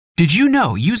Did you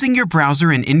know using your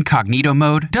browser in incognito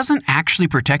mode doesn't actually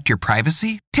protect your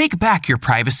privacy? Take back your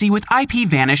privacy with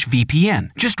IPVanish VPN.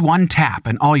 Just one tap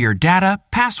and all your data,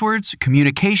 passwords,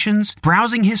 communications,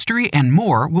 browsing history, and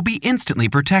more will be instantly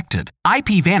protected.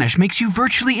 IPVanish makes you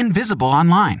virtually invisible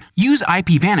online. Use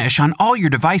IPVanish on all your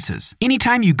devices,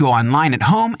 anytime you go online at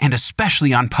home and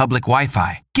especially on public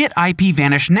Wi-Fi. Get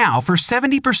IPVanish now for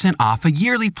 70% off a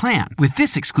yearly plan with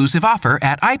this exclusive offer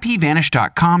at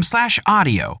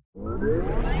ipvanish.com/audio.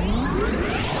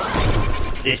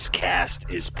 This cast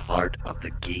is part of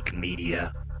the Geek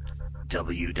Media.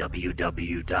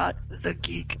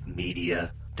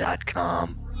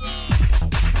 www.thegeekmedia.com.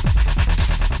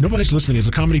 Nobody's Listening is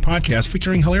a comedy podcast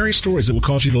featuring hilarious stories that will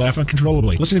cause you to laugh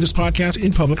uncontrollably. Listening to this podcast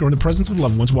in public or in the presence of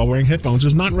loved ones while wearing headphones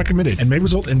is not recommended and may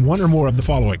result in one or more of the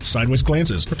following: sideways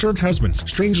glances, perturbed husbands,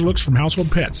 strange looks from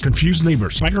household pets, confused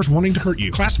neighbors, bikers wanting to hurt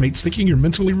you, classmates thinking you're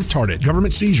mentally retarded,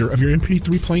 government seizure of your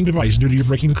MP3 playing device due to your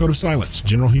breaking the code of silence,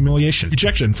 general humiliation,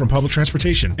 ejection from public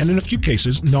transportation, and in a few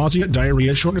cases, nausea,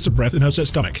 diarrhea, shortness of breath, and upset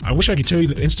stomach. I wish I could tell you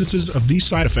that instances of these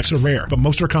side effects are rare, but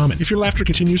most are common. If your laughter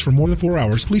continues for more than 4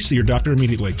 hours, please see your doctor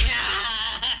immediately.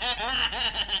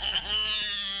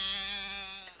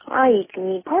 Hi, it's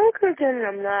me, Parkerton.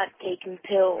 I'm not taking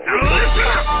pills.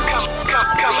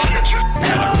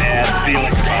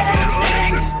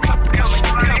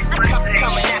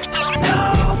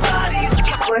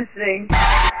 Listening.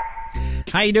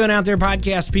 How you doing out there,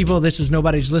 podcast people? This is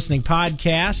Nobody's Listening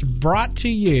podcast, brought to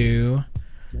you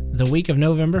the week of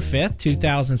November 5th,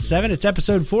 2007. It's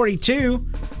episode 42.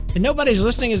 And Nobody's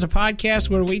Listening is a podcast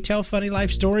where we tell funny life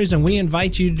stories, and we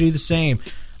invite you to do the same.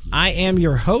 I am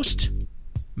your host.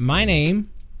 My name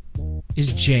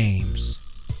is James.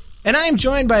 And I am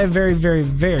joined by a very, very,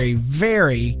 very,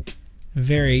 very,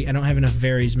 very, I don't have enough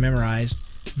varies memorized,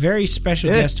 very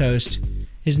special guest host.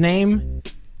 His name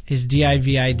is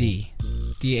D-I-V-I-D.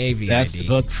 D-A-V-I-D. That's the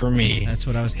book for me. That's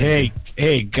what I was thinking.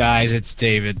 Hey guys, it's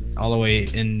David, all the way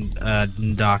in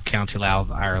Dundalk, County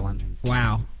Louth, Ireland.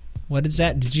 Wow. What is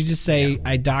that? Did you just say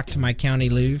I docked my county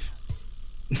Louth?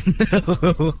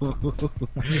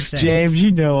 James,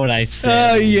 you know what I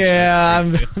said. Oh yeah,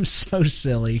 I'm so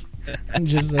silly. I'm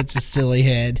just such a silly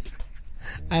head.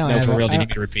 I don't No, have for real, do you I need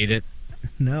me to repeat it?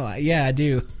 No, yeah, I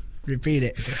do. Repeat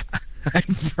it.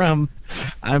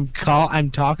 I'm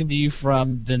talking to you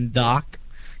from Dundalk,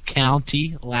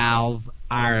 County Louth,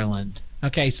 Ireland.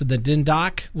 Okay, so the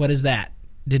Dundalk, what is that?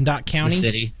 Dundalk County? The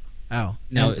city. Oh.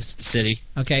 No, it's the city.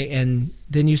 Okay, and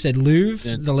then you said Louth,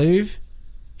 the Louth?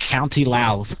 County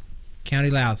Louth. County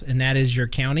Louth, and that is your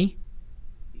county?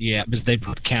 Yeah, because they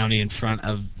put county in front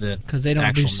of the Because they don't do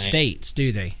actual name. states,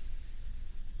 do they?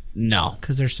 No.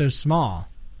 Because they're so small.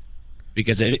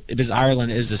 Because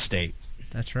Ireland is a state.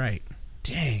 That's right.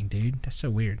 Dang, dude, that's so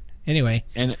weird. Anyway.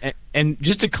 And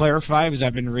just to clarify, because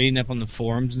I've been reading up on the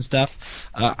forums and stuff,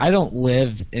 I don't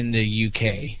live in the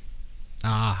UK.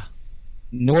 Ah.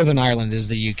 Northern Ireland is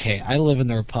the UK. I live in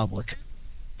the Republic.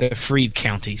 The freed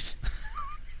counties.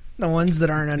 The ones that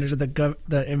aren't under the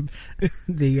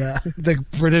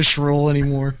British rule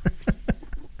anymore.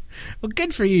 Well,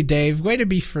 good for you, Dave. Way to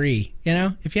be free. You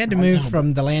know, if you had to move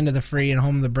from the land of the free and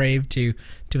home of the brave to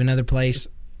another place,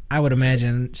 I would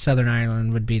imagine Southern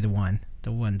Ireland would be the one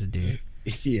to do.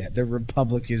 Yeah, the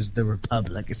Republic is the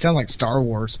Republic. It sounds like Star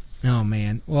Wars. Oh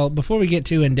man. Well, before we get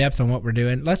too in depth on what we're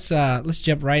doing, let's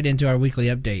jump right into our weekly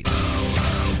updates.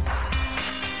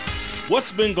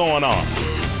 What's been going on?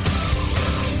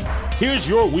 Here's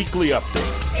your weekly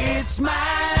update. It's my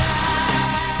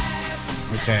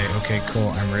life. Okay, cool.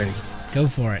 I'm ready. Go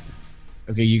for it.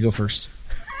 Okay, you go first.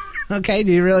 Okay,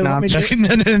 do you really want me to? No.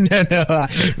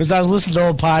 Because I was listening to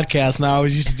old podcasts, and I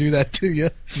always used to do that to you.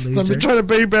 Loser. So I've been trying to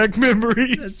pay back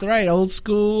memories. That's right, old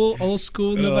school.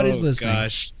 Nobody's listening.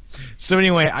 Gosh. So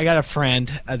anyway, I got a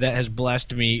friend that has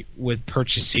blessed me with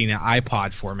purchasing an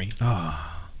iPod for me. Oh.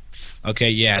 Okay,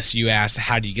 yes, you asked,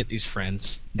 how do you get these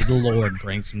friends? The Lord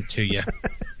brings them to you.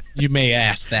 You may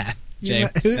ask that,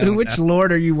 James. Which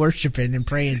Lord are you worshiping and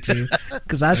praying to?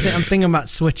 Because I'm thinking about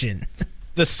switching.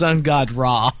 The sun god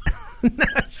Ra.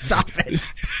 Stop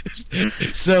it.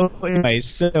 So anyway,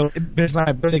 it's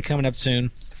my birthday coming up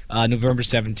soon, November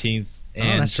 17th,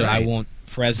 and that's so right. I want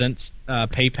presents,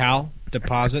 PayPal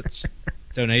deposits,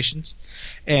 donations,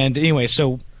 and anyway,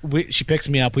 so she picks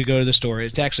me up. We go to the store.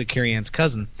 It's actually Carrie Ann's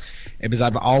cousin, because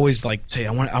I've always say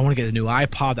I want to get a new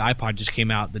iPod. The iPod just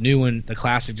came out. The new one, the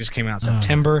classic, just came out in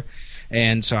September,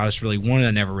 and so I was really wanting.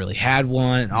 I never really had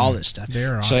one, and all this stuff.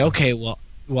 They're awesome. So okay, well,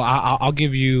 I'll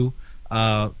give you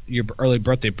your early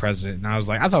birthday present. And I was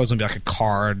like, I thought it was gonna be like a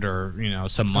card or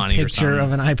some money or something. Picture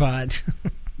of an iPod.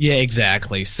 Yeah,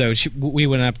 exactly. So we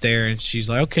went up there, and she's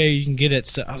like, "Okay, you can get it."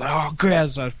 So I was like, "Oh, great!" I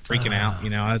was freaking out.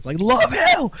 I was like, "Love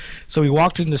you!" So we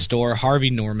walked in the store,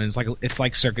 Harvey Norman. It's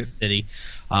like Circuit City,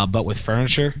 but with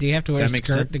furniture. Do you have to wear a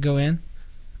skirt to go in?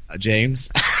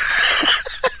 James.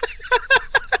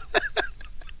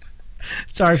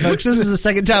 Sorry, folks. This is the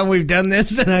second time we've done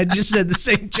this, and I just said the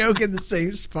same joke in the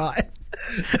same spot.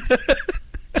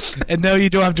 And no, you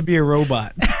don't have to be a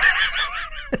robot.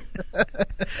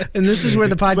 And this is where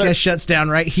the podcast shuts down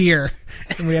right here,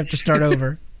 and we have to start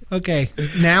over. Okay,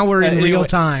 now we're in real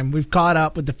time. We've caught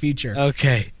up with the future.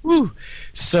 Okay. Woo.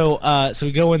 So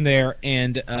we go in there,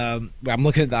 and I'm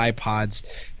looking at the iPods.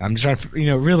 I'm just trying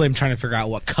to, I'm trying to figure out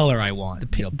what color I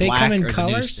want. They come in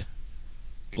colors?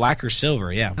 Black or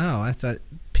silver, yeah. Oh, I thought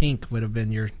pink would have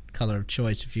been your color of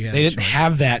choice if you had. They didn't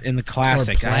have that in the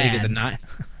classic. Or I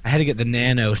had to get the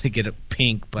nano to get it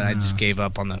pink, but I just gave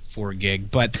up on the 4 gig.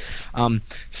 But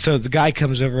so the guy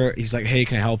comes over. He's like, "Hey,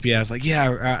 can I help you?" I was like,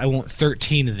 "Yeah, I want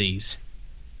 13 of these."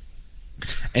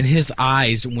 And his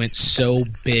eyes went so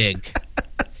big.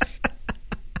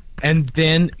 And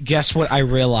then guess what I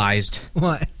realized?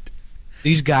 What?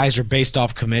 These guys are based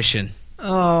off commission.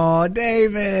 Oh,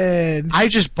 David! I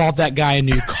just bought that guy a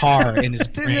new car in his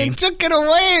brain. And they took it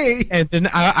away. And then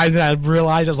I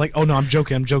realized, I was like, "Oh no, I'm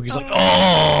joking." He's like,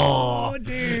 "Oh,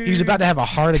 dude!" He was about to have a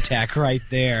heart attack right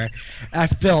there. I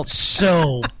felt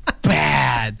so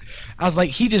bad. I was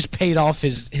like, he just paid off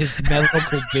his medical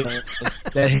bills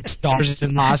that his daughter's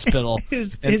in the hospital.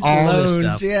 His all loans, this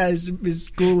stuff. yeah, his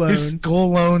school loan. His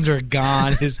school loans are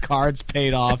gone. His card's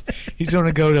paid off. He's going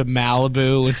to go to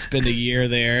Malibu and spend a year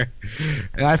there.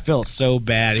 And I felt so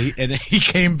bad. He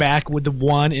came back with the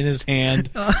one in his hand,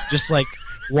 just like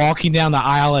walking down the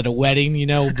aisle at a wedding,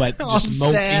 but just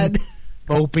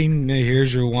moping.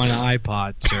 Here's your one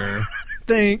iPod, sir.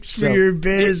 Thanks for your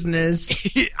business.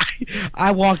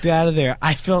 I walked out of there.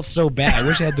 I felt so bad. I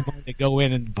wish I had the money to go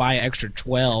in and buy an extra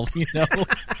 12,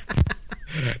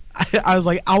 I was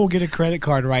like, I will get a credit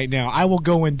card right now. I will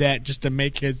go in debt just to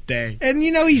make his day. And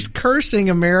he's cursing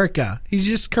America. He's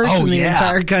just cursing the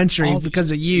entire country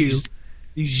because of you.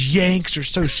 These Yanks are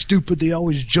so stupid. They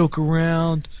always joke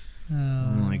around.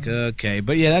 I'm like, okay.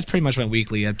 But yeah, that's pretty much my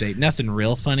weekly update. Nothing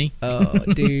real funny. Oh,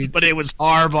 dude. But it was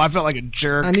horrible. I felt like a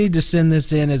jerk. I need to send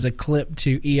this in as a clip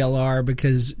to ELR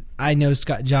because I know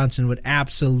Scott Johnson would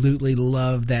absolutely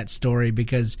love that story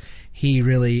because he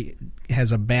really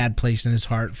has a bad place in his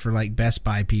heart for like Best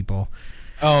Buy people.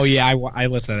 Oh, yeah. I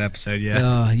listened to that episode, yeah.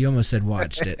 Oh, you almost said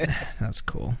watched it. That's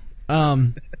cool. Yeah.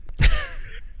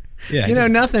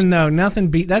 Nothing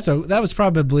beat that was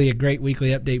probably a great weekly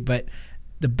update, but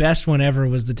the best one ever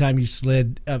was the time you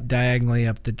slid up diagonally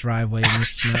up the driveway in the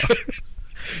snow.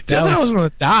 That was going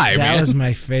to die, man. That was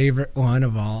my favorite one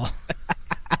of all.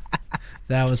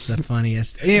 That was the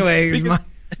funniest. Anyway,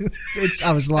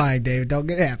 I was lying, David. Don't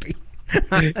get happy.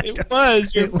 It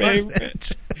was your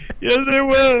favorite. Yes, it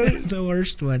was. It's the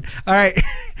worst one. All right.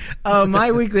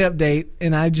 My weekly update,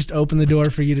 and I just opened the door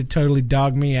for you to totally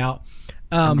dog me out.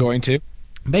 I'm going to.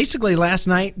 Basically, last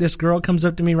night, this girl comes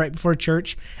up to me right before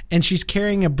church, and she's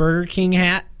carrying a Burger King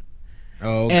hat.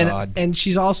 Oh, God. And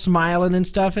she's all smiling and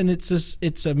stuff, and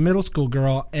it's a middle school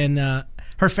girl, and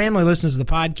her family listens to the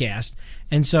podcast.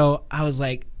 And so I was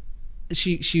like,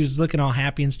 she was looking all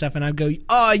happy and stuff, and I'd go,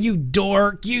 "Oh, you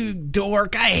dork,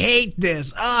 I hate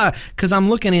this." Because I'm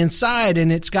looking inside,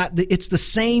 and it's the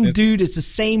same dude, it's the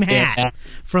same hat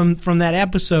from that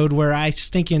episode where I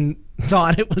stinking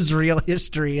thought it was real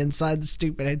history inside the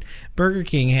stupid Burger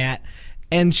King hat.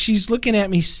 And she's looking at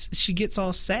me, she gets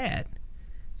all sad,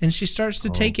 and she starts to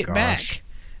take it back.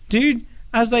 Dude,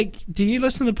 I was like, "Do you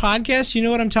listen to the podcast? You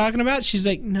know what I'm talking about?" She's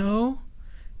like, "No."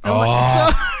 So,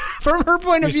 from her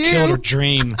point of view, killed her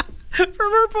dream. From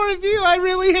her point of view, I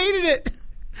really hated it.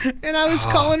 And I was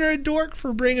calling her a dork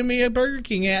for bringing me a Burger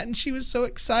King hat, and she was so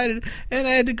excited. And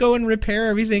I had to go and repair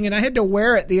everything, and I had to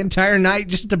wear it the entire night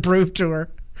just to prove to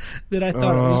her that I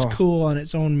thought it was cool on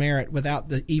its own merit,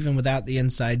 even without the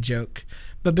inside joke.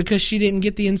 But because she didn't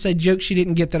get the inside joke, she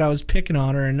didn't get that I was picking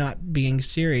on her and not being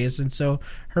serious. And so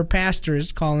her pastor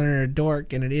is calling her a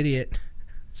dork and an idiot.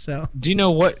 So Do you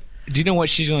know what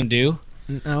she's going to do?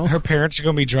 No. Her parents are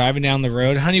going to be driving down the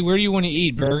road. "Honey, where do you want to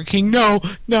eat? Burger King?" No,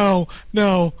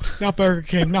 not Burger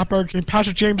King, not Burger King.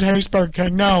 Pastor James hates Burger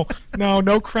King. No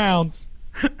crowns.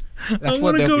 I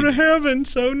want to go to heaven,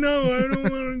 so no, I don't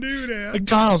want to do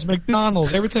that.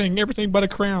 McDonald's, everything but a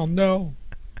crown. No.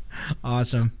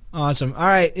 Awesome. All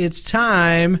right, it's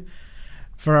time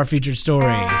for our featured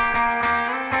story.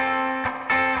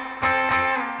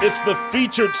 It's the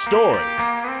featured story.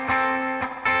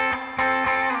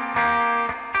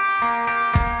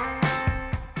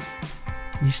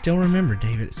 You still remember,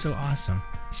 David. It's so awesome.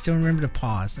 You still remember to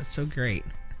pause. That's so great.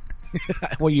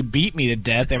 Well, you beat me to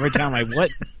death every time I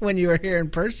would. When you were here in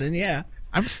person, yeah.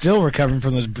 I'm still recovering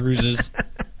from those bruises.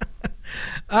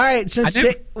 All right, since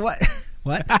what?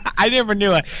 What? I never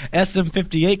knew a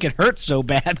SM58 could hurt so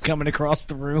bad coming across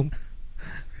the room.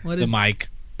 What the is mic?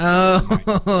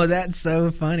 Oh, that's so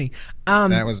funny.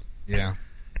 That was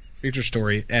feature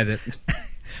story edit.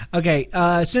 Okay,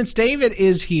 since David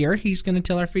is here, he's going to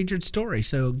tell our featured story.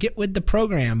 So get with the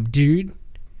program, dude.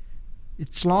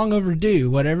 It's long overdue,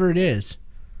 whatever it is.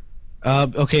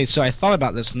 Okay, so I thought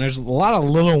about this, and there's a lot of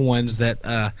little ones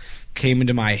that came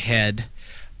into my head,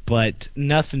 but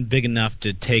nothing big enough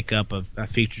to take up a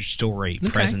featured story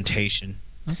presentation.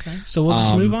 Okay, so we'll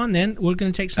just move on then. We're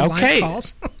going to take some live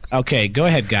calls. Okay, go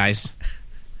ahead, guys.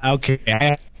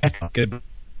 Okay, good.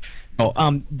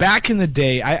 Back in the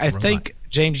day, I think,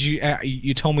 James,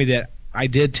 you told me that I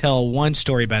did tell one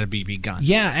story about a BB gun.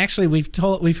 Yeah, actually,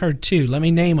 we've heard two. Let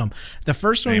me name them. The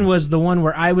first one was the one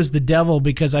where I was the devil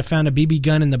because I found a BB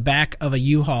gun in the back of a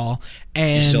U-Haul,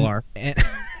 and you still are,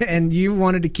 and you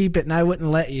wanted to keep it, and I wouldn't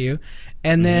let you.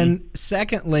 And then,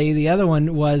 secondly, the other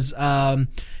one was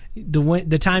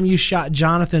the time you shot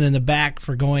Jonathan in the back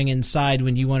for going inside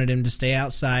when you wanted him to stay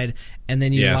outside, and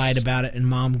then you lied about it, and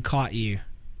Mom caught you.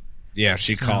 Yeah,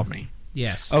 she called me.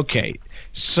 Yes. Okay,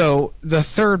 so the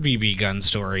third BB gun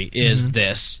story is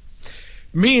this.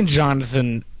 Me and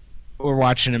Jonathan were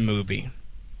watching a movie,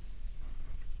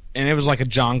 and it was like a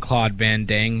Jean-Claude Van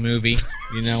Damme movie.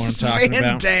 You know what I'm talking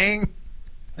about? Van Damme.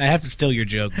 I have to steal your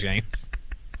joke, James.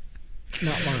 It's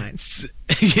not mine.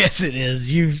 Yes, it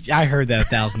is. I heard that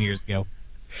 1,000 years ago.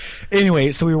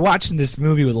 Anyway, so we were watching this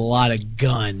movie with a lot of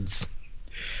guns.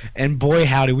 And boy,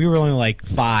 howdy, we were only like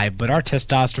 5, but our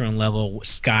testosterone level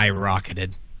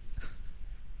skyrocketed.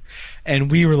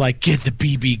 And we were like, get the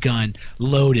BB gun,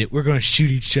 load it, we're going to shoot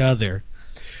each other.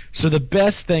 So the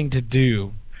best thing to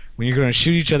do when you're going to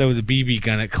shoot each other with a BB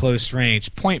gun at close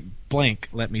range, point blank,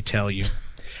 let me tell you,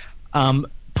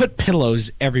 put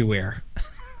pillows everywhere.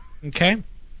 Okay?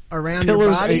 Around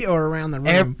your body or around the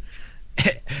room?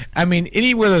 I mean,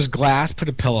 anywhere there's glass, put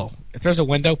a pillow. If there's a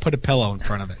window, put a pillow in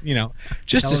front of it. You know,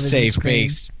 just to save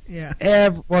space. Yeah.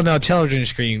 Well, no, television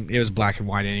screen. It was black and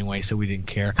white anyway, so we didn't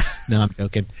care. No, I'm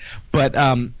joking. But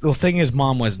the thing is,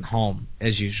 Mom wasn't home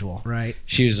as usual. Right.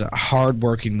 She was a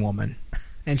hard-working woman,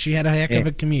 and she had a heck of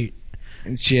a commute.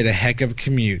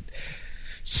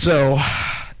 So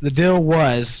the deal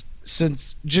was,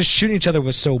 since just shooting each other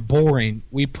was so boring,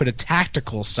 we put a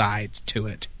tactical side to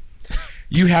it.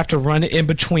 You have to run in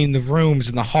between the rooms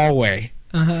in the hallway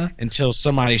until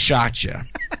somebody shot you.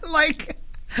 like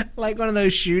one of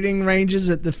those shooting ranges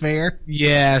at the fair?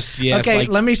 Yes. Okay,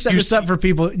 let me set this up for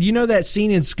people. You know that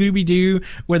scene in Scooby-Doo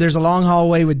where there's a long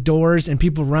hallway with doors and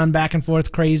people run back and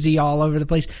forth crazy all over the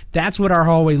place? That's what our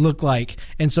hallway looked like.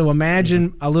 And so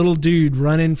imagine a little dude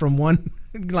running from one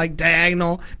like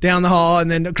diagonal down the hall and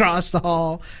then across the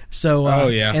hall. So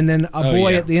and then a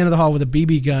boy at the end of the hall with a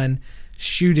BB gun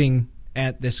shooting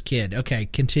at this kid. Okay,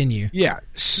 continue. Yeah.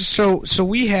 So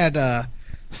we had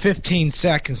 15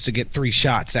 seconds to get 3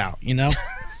 shots out, you know?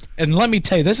 And let me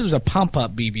tell you, this was a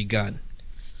pump-up BB gun.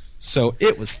 So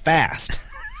it was fast.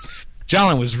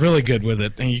 John was really good with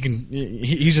it, and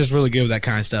he's just really good with that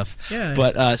kind of stuff. Yeah.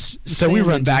 But so we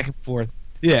run back and forth.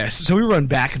 Yeah, so we run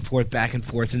back and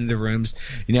forth into the rooms.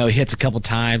 You know, it hits a couple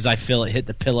times. I feel it hit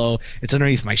the pillow. It's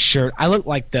underneath my shirt. I look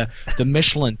like the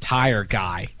Michelin tire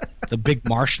guy, the big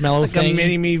marshmallow thing. Like a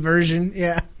mini-me version,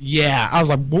 yeah. Yeah, I was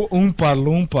like, oompa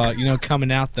loompa, you know,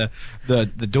 coming out the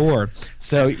door.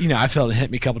 So, you know, I felt it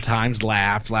hit me a couple times,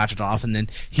 laughed it off, and then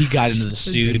he got into the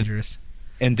suit. Dangerous.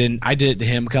 And then I did it to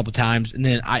him a couple times, and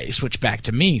then I switched back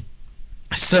to me.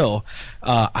 So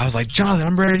I was like, Jonathan,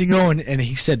 I'm ready to go. And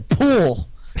he said, pull.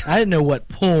 I didn't know what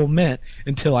pull meant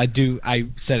until I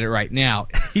said it right now.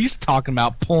 He's talking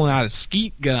about pulling out a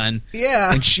skeet gun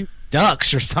and shoot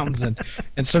ducks or something.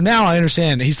 And so now I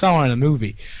understand. He saw it in a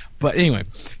movie. But anyway,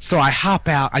 so I hop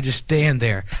out. I just stand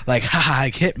there like,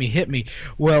 hit me.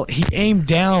 Well, he aimed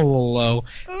down a little low,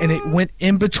 and it went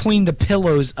in between the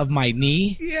pillows of my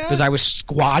knee because I was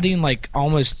squatting, like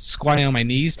almost squatting on my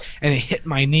knees, and it hit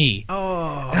my knee.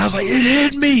 Oh. And I was like,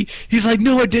 it hit me. He's like,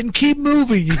 no, it didn't. Keep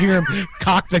moving. You hear him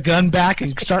cock the gun back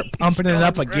and start pumping it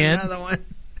up again. Another one.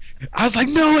 I was like,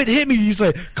 no, it hit me. He's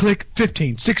like, click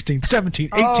 15, 16, 17,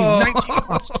 18, 19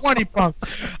 pumps, 20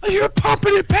 pumps. You're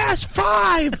pumping it past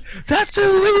 5. That's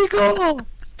illegal.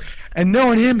 And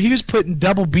knowing him, he was putting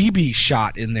double BB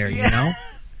shot in there, you know?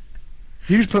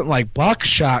 He was putting like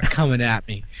buckshot coming at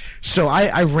me. So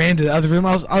I ran to the other room.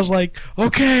 I was like,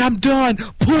 okay, I'm done.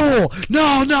 Pull.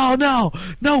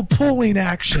 No pulling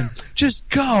action. Just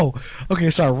go. Okay,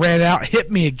 so I ran out,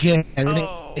 hit me again, and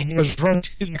he was running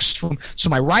to the next room. So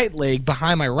my right leg,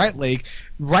 behind my right leg,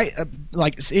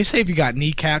 like say if you got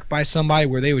kneecapped by somebody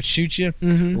where they would shoot you,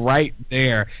 right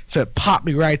there. So it popped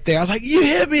me right there. I was like, you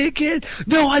hit me again.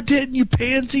 No, I didn't, you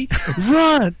pansy.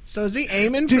 Run. So is he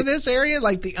aiming for this area,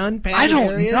 like the unpadded I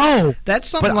don't areas? know. That's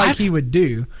something like he would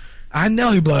do. I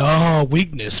know. He'd be like, oh,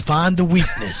 weakness. Find the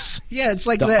weakness. Yeah, it's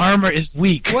like the armor is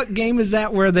weak. What game is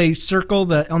that where they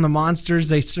circle on the monsters?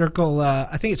 They circle.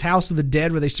 I think it's House of the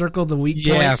Dead where they circle the weak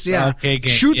points. Yeah, okay, game.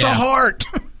 Shoot the heart.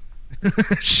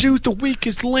 Shoot the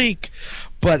weakest link.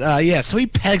 But so he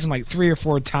pegs him like 3 or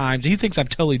 4 times. He thinks I'm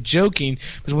totally joking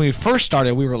because when we first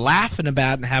started, we were laughing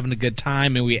about it and having a good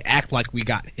time, and we act like we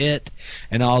got hit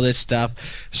and all this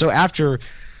stuff. So after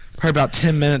probably about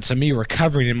 10 minutes of me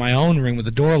recovering in my own room with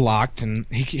the door locked, and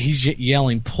he's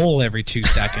yelling "pull" every 2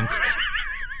 seconds.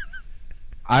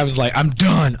 I was like, I'm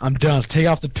done. Take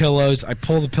off the pillows. I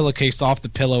pull the pillowcase off the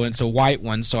pillow, and it's a white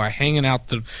one. So I hanging out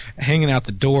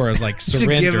the door is like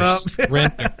surrender,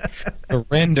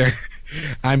 surrender.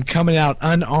 I'm coming out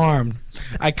unarmed.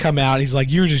 I come out. He's like,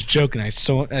 "You were just joking." I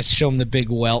show him the big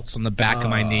welts on the back of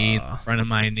my knee, in front of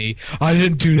my knee. I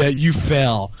didn't do that. You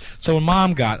fell. So when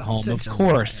Mom got home,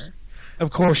 of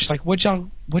course, she's like, "What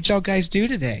y'all guys do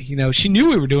today?" You know, she knew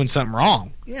we were doing something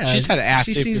wrong. Yeah, she just had to ask.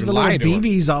 She sees the little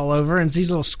BBs all over and sees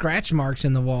little scratch marks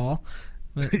in the wall.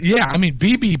 Yeah, I mean,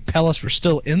 BB pellets were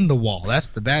still in the wall. That's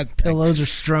the bad thing. Pillows are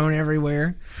strewn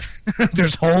everywhere.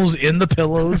 There's holes in the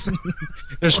pillows.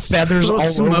 There's feathers all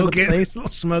over the place. Little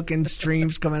smoking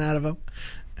streams coming out of them.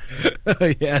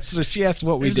 Yeah, so she asked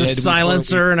what we did. There's a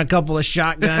silencer and a couple of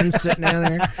shotguns sitting down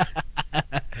there.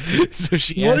 So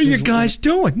she what asked are you guys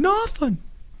doing? Nothing.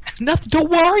 Nothing. Don't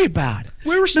worry about it.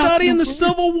 We were studying the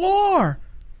Civil War.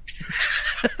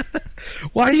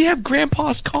 Why do you have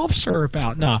Grandpa's cough syrup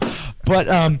out? No, but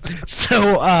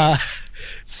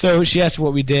so she asked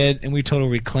what we did, and we told her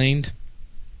we cleaned.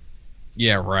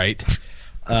 Yeah, right.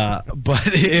 But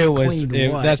it was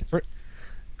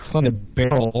clean the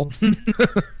barrel.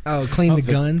 Oh, clean the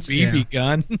guns. BB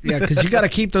gun. Yeah, because you got to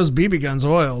keep those BB guns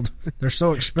oiled. They're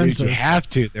so expensive. Dude, you have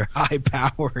to. They're high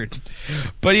powered.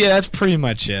 But yeah, that's pretty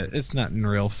much it. It's nothing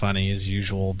real funny as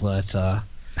usual, but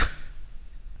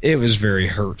it was very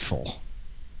hurtful.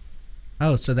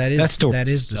 Oh, so that is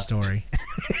the story.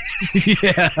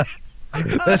 Yeah,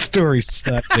 that story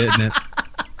sucked, didn't it?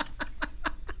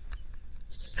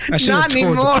 I should have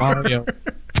told the Mario.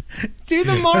 Do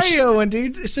the Mario one,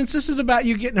 dude. Since this is about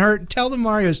you getting hurt, tell the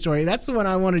Mario story. That's the one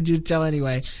I wanted you to tell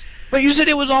anyway. But you said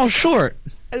it was all short.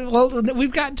 Well,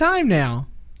 we've got time now.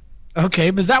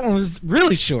 Okay, but that one was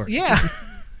really short. Yeah.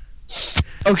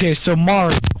 Okay, so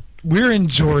Mario, we're in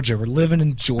Georgia. We're living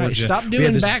in Georgia. Right, stop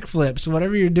doing backflips,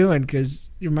 whatever you're doing, because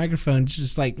your microphone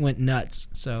just like went nuts.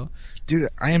 So, dude,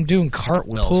 I am doing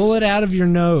cartwheels. Pull it out of your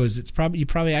nose. You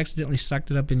probably accidentally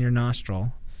sucked it up in your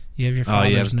nostril. You have your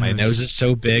father's nose. My nose is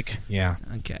so big. Yeah.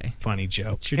 Okay. Funny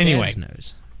joke. It's your dad's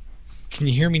nose. Can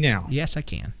you hear me now? Yes, I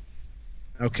can.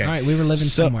 Okay. All right, we were living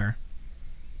somewhere.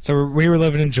 So we were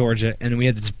living in Georgia, and we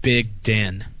had this big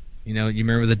den. You know, you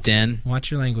remember the den? Watch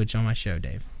your language on my show,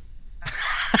 Dave.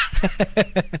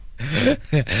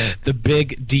 The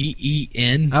big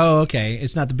D-E-N. Oh, okay.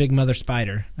 It's not the big mother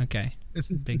spider. Okay. It's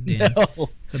a big den. No.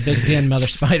 It's a big den mother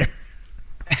spider.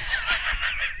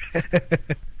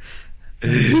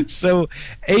 So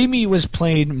Amy was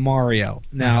playing Mario.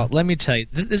 Now, let me tell you,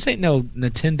 this ain't no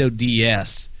Nintendo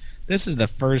DS. This is the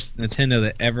first Nintendo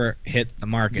that ever hit the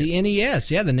market. The NES,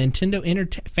 yeah, the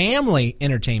Nintendo Family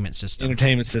Entertainment System.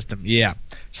 Entertainment System, yeah.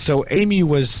 So Amy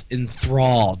was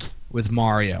enthralled with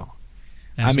Mario.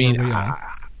 That's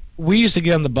we used to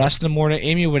get on the bus in the morning.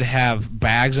 Amy would have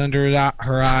bags under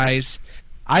her eyes.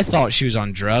 I thought she was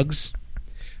on drugs,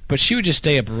 but she would just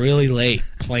stay up really late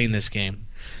playing this game.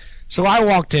 So I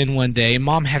walked in one day, and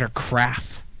Mom had her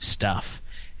craft stuff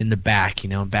in the back,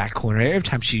 back corner. Every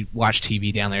time she watched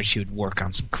TV down there, she would work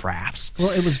on some crafts. Well,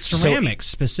 it was ceramics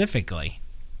specifically.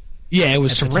 Yeah, it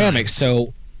was ceramics.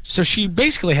 So she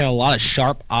basically had a lot of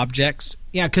sharp objects.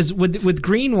 Yeah, because with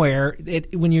Greenware,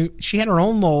 she had her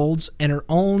own molds and her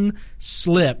own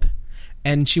slip,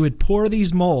 and she would pour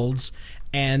these molds,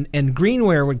 and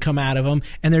Greenware would come out of them,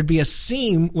 and there'd be a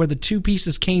seam where the two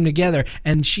pieces came together,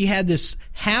 and she had this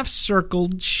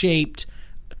half-circled shaped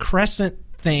crescent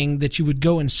thing that you would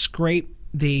go and scrape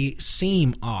the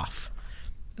seam off.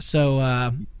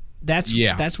 So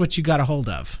that's what you got a hold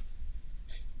of.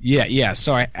 Yeah.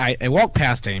 So I walked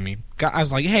past Amy I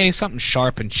was like, hey, something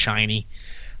sharp and shiny.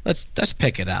 Let's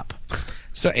pick it up.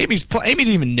 So Amy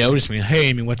didn't even notice me. Hey,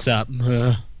 Amy, what's up?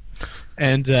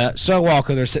 And so I walk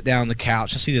over there, sit down on the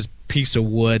couch. I see this piece of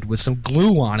wood with some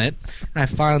glue on it. And I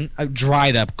find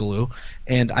dried up glue,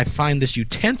 and I find this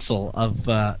utensil of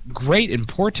great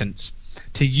importance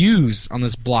to use on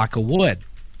this block of wood.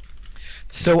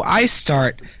 So I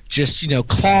start just,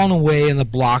 clawing away in the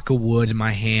block of wood in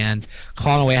my hand,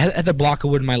 clawing away. I had the block of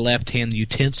wood in my left hand, the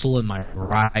utensil in my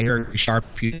right, or sharp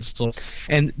utensil.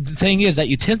 And the thing is, that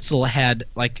utensil had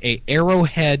like a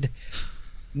arrowhead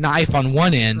knife on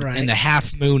one end and the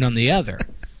half moon on the other.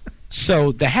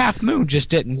 So the half moon just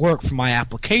didn't work for my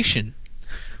application.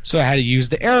 So I had to use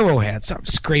the arrowhead. So I'm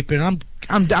scraping. I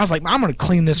was like, I'm going to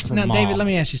clean this for Mom. Now, David, let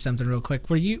me ask you something real quick.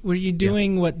 Were you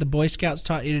doing what the Boy Scouts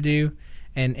taught you to do,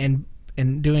 and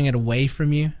doing it away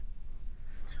from you?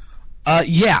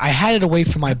 Yeah, I had it away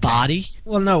from my body.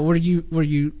 Well, no. Were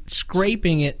you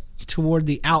scraping it toward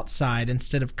the outside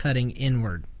instead of cutting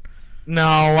inward? No,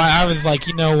 I was like,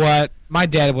 you know what? My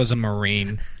dad was a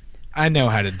Marine. I know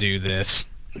how to do this.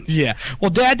 Yeah.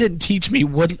 Well, Dad didn't teach me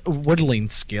whittling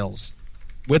skills.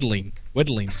 Whittling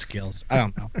skills. I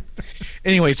don't know.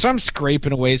 Anyway, so I'm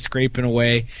scraping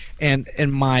away, and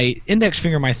my index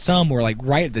finger and my thumb were like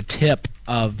right at the tip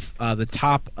of the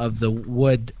top of the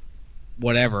wood,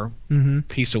 whatever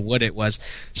piece of wood it was.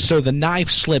 So the knife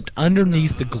slipped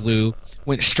underneath the glue,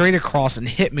 went straight across, and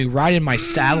hit me right in my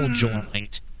saddle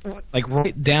joint. Like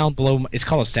right down below. It's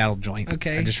called a saddle joint.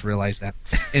 Okay. I just realized that.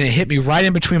 And it hit me right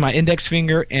in between my index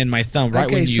finger and my thumb. Right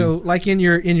when you. Okay, so like in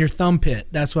your thumb pit.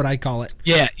 That's what I call it.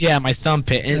 Yeah, my thumb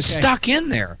pit. And it stuck in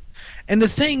there. And the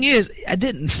thing is, I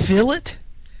didn't feel it,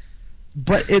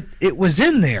 but it was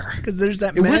in there. Because there's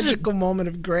that magical moment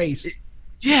of grace.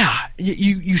 Yeah.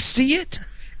 You see it?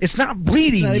 It's not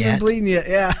bleeding yet. It's not even bleeding yet,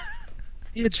 yeah.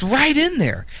 It's right in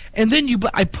there. And then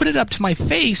I put it up to my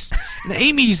face, and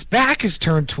Amy's back is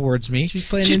turned towards me. She's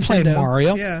playing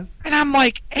Mario. Yeah. And I'm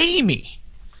like, Amy.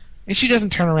 And she doesn't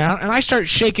turn around, and I start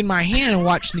shaking my hand and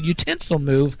watching the utensil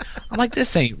move. I'm like,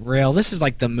 this ain't real. This is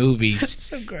like the movies. That's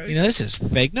so gross. This is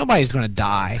fake. Nobody's going to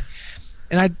die.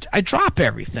 And I drop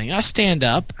everything. I stand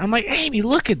up. I'm like, Amy,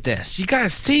 look at this. You got to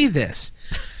see this.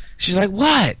 She's like,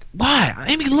 what?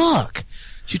 Amy, look.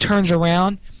 She turns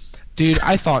around. Dude,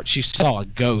 I thought she saw a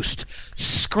ghost.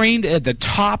 Screamed at the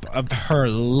top of her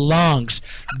lungs.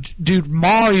 Dude,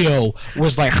 Mario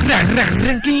was like... Dude,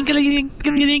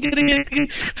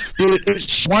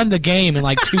 she won the game in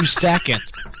like 2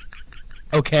 seconds.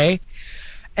 Okay?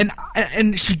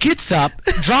 And she gets up,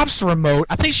 drops the remote.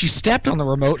 I think she stepped on the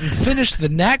remote and finished the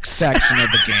next section of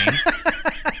the game.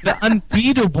 The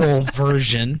unbeatable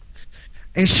version.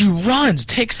 And she runs,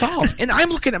 takes off. And I'm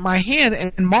looking at my hand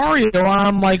and Mario, and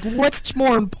I'm like, what's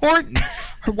more important?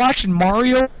 Her watching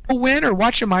Mario win or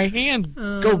watching my hand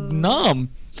go numb?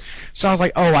 So I was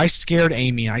like, oh, I scared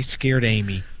Amy. Get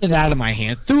it out of my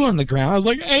hand. Threw her on the ground. I was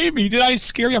like, Amy, did I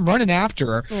scare you? I'm running after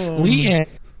her. Leanne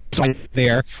right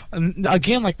there.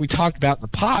 Again, like we talked about in the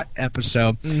pot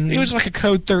episode, it was like a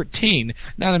code 13.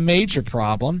 Not a major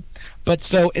problem. But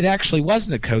so it actually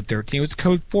wasn't a code 13. It was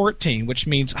code 14, which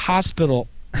means hospital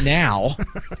now,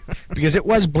 because it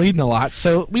was bleeding a lot.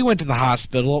 So we went to the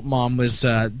hospital. Mom was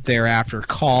thereafter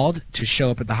called to show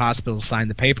up at the hospital to sign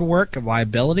the paperwork of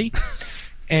liability.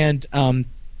 And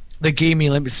they gave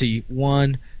me, let me see,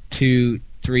 1, 2,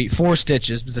 3, 4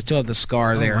 stitches, because I still have the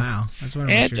scar there. Wow. That's what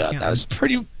and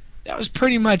that was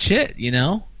pretty much it,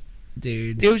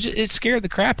 Dude. It scared the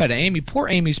crap out of Amy. Poor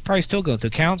Amy's probably still going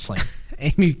through counseling.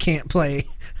 Amy can't play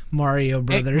Mario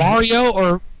Brothers.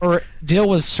 Mario or deal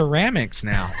with ceramics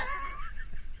now.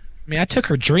 I mean, I took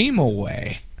her dream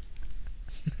away.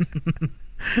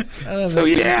 So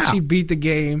yeah, she beat the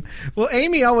game. Well,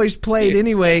 Amy always played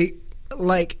anyway.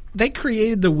 Like they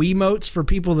created the Wiimotes for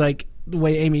people like the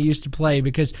way Amy used to play,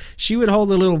 because she would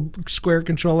hold a little square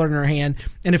controller in her hand,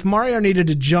 and if Mario needed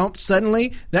to jump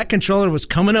suddenly, that controller was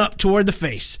coming up toward the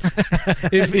face.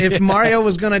 If Mario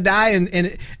was going to die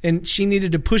and she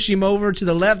needed to push him over to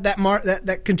the left,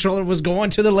 that controller was going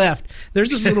to the left.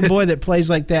 There's this little boy that plays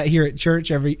like that here at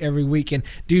church every weekend.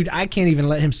 Dude, I can't even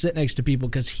let him sit next to people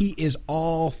because he is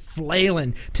all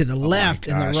flailing to the left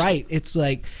and the right. It's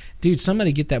like, dude,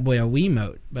 somebody get that boy a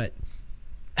Wiimote. But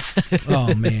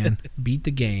oh man, beat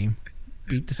the game,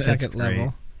 beat the second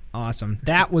level. Awesome.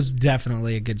 That was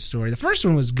definitely a good story. The first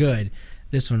one was good.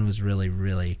 This one was really,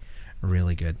 really,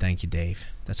 really good. Thank you, Dave.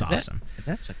 That's awesome.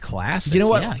 That's a classic. You know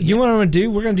what? You know what I'm going to do?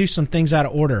 We're going to do some things out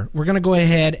of order. We're going to go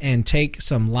ahead and take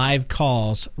some live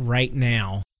calls right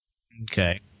now.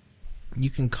 Okay. You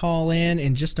can call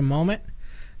in just a moment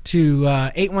to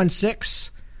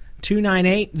 816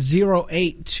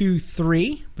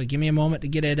 298-0823. But give me a moment to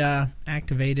get it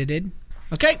activated.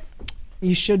 Okay.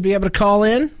 You should be able to call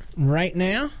in right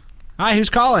now. Hi, who's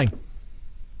calling?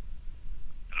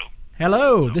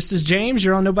 Hello, this is James.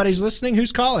 You're on Nobody's Listening.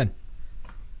 Who's calling?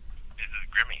 This is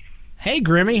Grimmy. Hey,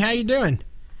 Grimmy. How you doing?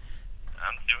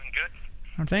 I'm doing good.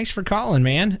 Well, thanks for calling,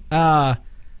 man.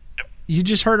 You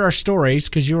just heard our stories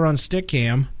because you were on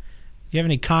Stickcam. You have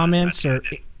any comments or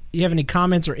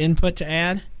input to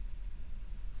add?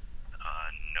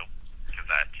 Nope. Because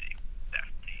I have to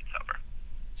eat supper.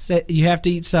 You have to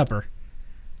eat supper.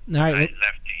 All right. I left to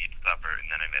eat supper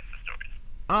and then I missed the stories.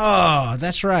 Oh,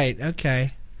 that's right.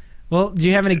 Okay. Well, do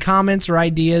you have any comments or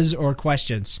ideas or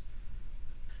questions?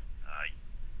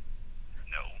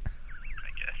 No,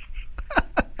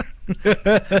 I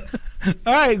guess.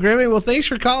 All right, Grimmy. Well, thanks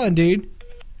for calling, dude.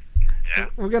 Yeah.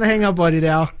 We're going to hang up on you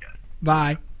now.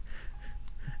 Bye.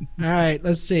 All right,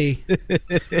 let's see.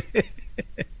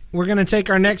 We're going to take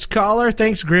our next caller.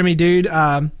 Thanks, Grimmy, dude.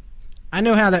 I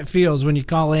know how that feels when you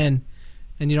call in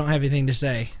and you don't have anything to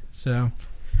say. So,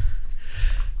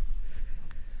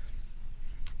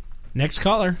 next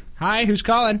caller. Hi, who's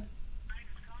calling?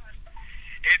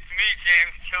 It's me,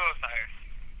 James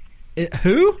Chilosire.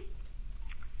 Who?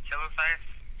 Chilosire?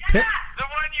 Yeah! The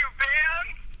one you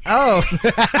banned? Oh.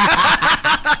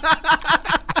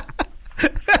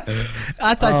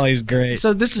 I thought. Oh, he's great.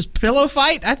 So this is Pillow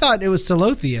Fight? I thought it was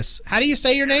Solotheus. How do you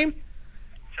say your name?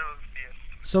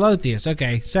 Solotheus.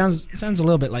 Okay. Sounds a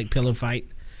little bit like Pillow Fight.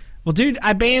 Well, dude,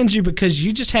 I banned you because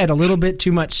you just had a little bit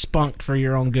too much spunk for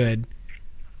your own good.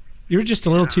 You were just a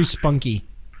little too spunky.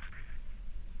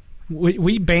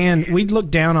 We frown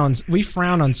on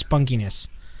spunkiness,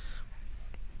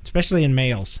 especially in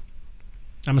males.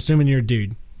 I'm assuming you're a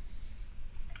dude.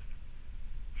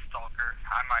 Stalker.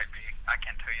 I might be. I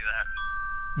can't tell you that.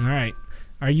 All right.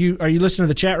 Are you listening to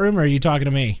the chat room or are you talking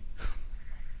to me?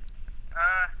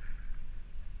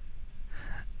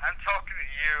 I'm talking to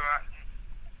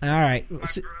you. All right. My brother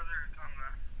is on the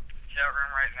chat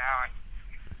room right now and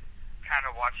kind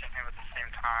of watching him at the same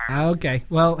time. Okay.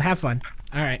 Well, have fun.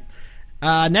 All right.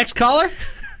 Next caller.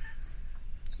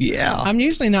 Yeah. I'm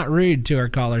usually not rude to our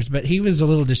callers, but he was a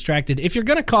little distracted. If you're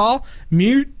going to call,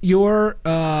 mute your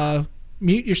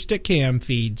Stickcam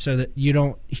feed so that you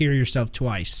don't hear yourself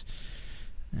twice.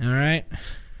 All right.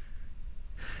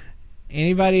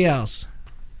 Anybody else?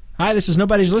 Hi, this is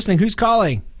Nobody's Listening. Who's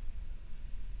calling?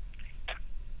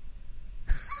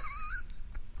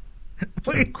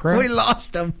 We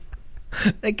lost them.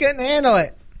 They couldn't handle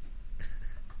it.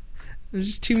 It was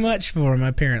just too much for them,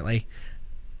 apparently.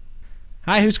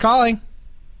 Hi, who's calling?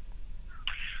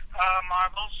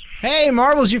 Marbles. Hey,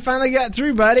 Marbles, you finally got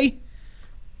through, buddy.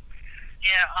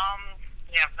 Yeah,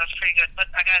 that's pretty good. But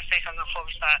I gotta say something before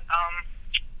we start.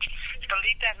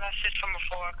 Delete that message from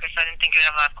before because I didn't think you'd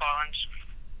have live call-ins.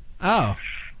 Oh,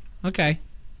 okay.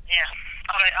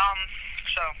 Yeah. Okay.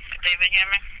 So David hear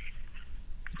me?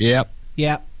 Yep.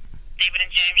 Yep. David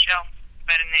and James show.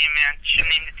 Better name, man. Should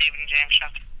name the David and James show.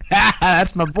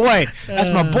 That's my boy. That's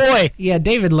my boy. Yeah,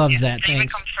 David loves that. David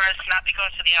Thanks. comes first, not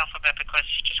because of the alphabet, because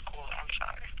it's just cool. I'm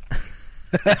sorry.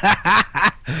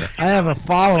 I have a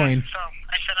following. So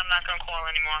I said I'm not gonna call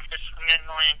anymore because I'm getting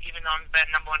annoying, even though I'm the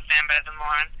number one fan better than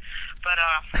Lauren. But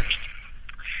I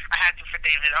had to for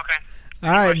David. Okay.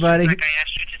 All right, buddy. Like I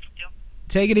asked you to do.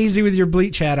 Take it easy with your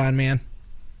bleach hat on, man.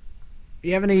 Do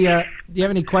you have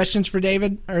any questions for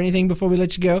David or anything before we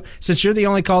let you go? Since you're the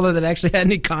only caller that actually had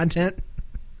any content. Okay.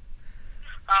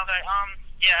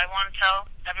 Yeah, I want to tell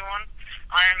everyone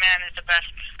Iron Man is the best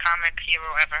comic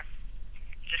hero ever.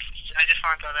 I just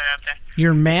want to throw that out there.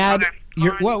 You're mad. Okay.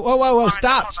 You're Lauren, whoa! Lauren,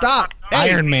 Stop!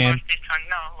 Hey. Iron Man.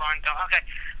 No, Lauren, don't. Okay.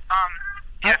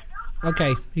 Yeah.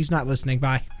 Okay, he's not listening.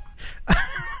 Bye.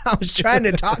 I was trying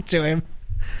to talk to him.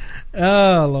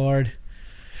 Oh Lord.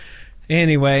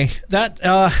 Anyway,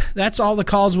 that's all the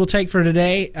calls we'll take for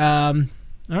today. All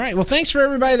right. Well, thanks for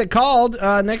everybody that called.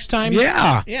 Next time.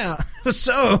 Yeah. Yeah. It was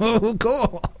so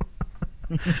cool.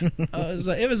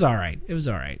 It was all right. It was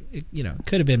all right. It,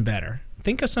 could have been better.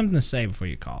 Think of something to say before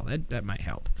you call. That might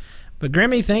help. But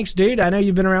Grimmy, thanks, dude. I know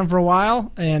you've been around for a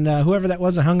while, and whoever that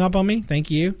was that hung up on me,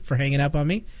 thank you for hanging up on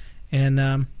me.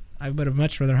 And I would have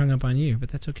much rather hung up on you, but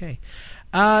that's okay.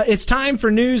 It's time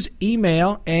for news,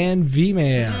 email, and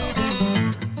V-mail.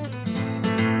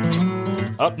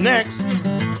 Up next,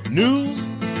 news,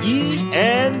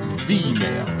 and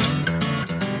V-mail.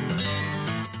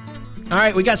 All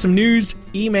right, we got some news,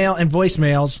 email, and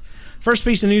voicemails. First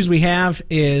piece of news we have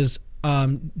is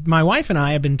my wife and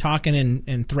I have been talking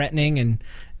and threatening and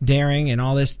daring and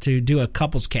all this to do a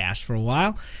couples cast for a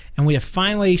while, and we have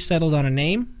finally settled on a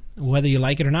name. whether you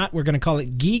like it or not. We're going to call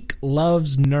it Geek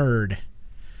Loves Nerd.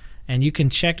 And you can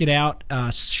check it out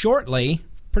shortly,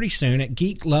 pretty soon, at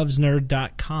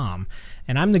geeklovesnerd.com.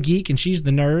 And I'm the geek and she's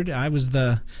the nerd.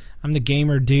 I'm the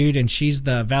gamer dude and she's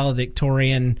the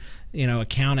valedictorian,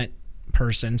 accountant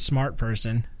person, smart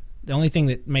person. The only thing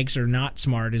that makes her not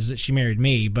smart is that she married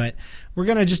me. But we're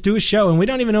going to just do a show, and we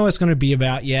don't even know what it's going to be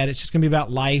about yet. It's just going to be about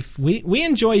life. We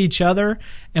enjoy each other,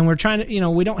 and we're trying to,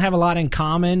 we don't have a lot in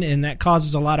common, and that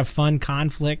causes a lot of fun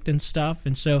conflict and stuff.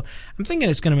 And so I'm thinking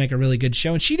it's going to make a really good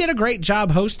show. And she did a great job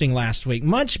hosting last week,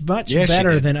 much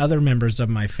better than other members of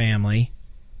my family.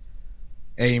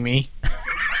 Amy.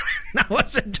 I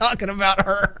wasn't talking about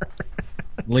her.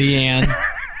 Leanne.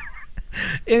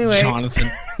 Anyway,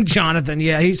 Jonathan,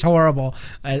 yeah, he's horrible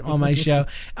on my show.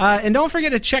 And don't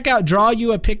forget to check out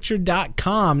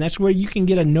drawyouapicture.com. That's where you can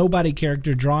get a nobody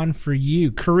character drawn for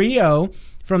you. Carrillo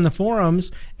from the forums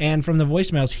and from the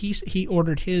voicemails, he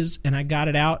ordered his, and I got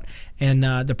it out, and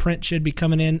the print should be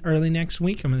coming in early next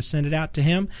week. I'm going to send it out to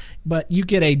him. But you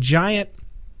get a giant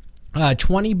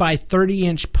 20 by 30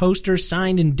 inch poster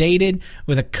signed and dated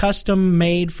with a custom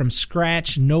made from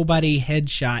scratch nobody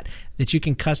headshot that you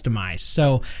can customize.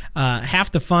 So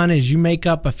half the fun is you make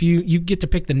up you get to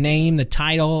pick the name, the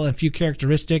title, a few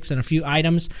characteristics, and a few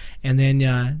items, and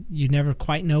then you never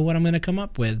quite know what I'm going to come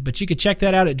up with. But you can check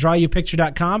that out at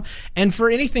drawyouapicture.com. And for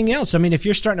anything else, I mean, if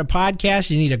you're starting a podcast,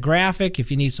 you need a graphic, if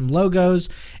you need some logos,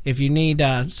 if you need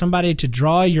somebody to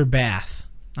draw your bath.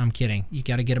 I'm kidding. You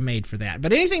got to get them made for that.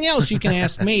 But anything else, you can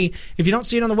ask me. If you don't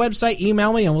see it on the website,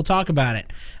 email me and we'll talk about it.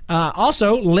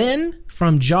 Also, Lynn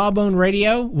from Jawbone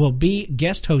Radio will be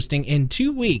guest hosting in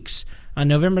 2 weeks on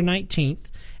November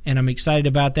 19th, and I'm excited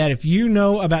about that. If you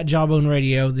know about Jawbone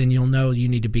Radio, then you'll know you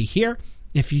need to be here.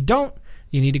 If you don't,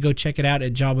 you need to go check it out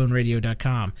at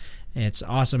jawboneradio.com. It's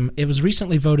awesome. It was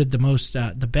recently voted the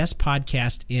best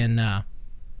podcast in, I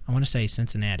want to say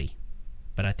Cincinnati,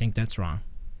 but I think that's wrong.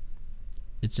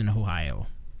 It's in Ohio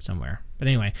somewhere. But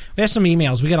anyway, we have some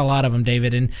emails. We got a lot of them,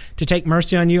 David. And to take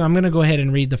mercy on you, I'm going to go ahead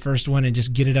and read the first one and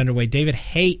just get it underway. David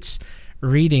hates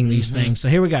reading these things. So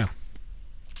here we go.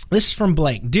 This is from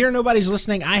Blake. Dear Nobody's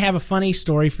Listening, I have a funny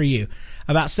story for you.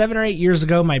 About 7 or 8 years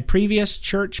ago, my previous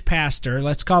church pastor,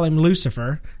 let's call him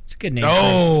Lucifer. It's a good name.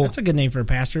 That's a good name for a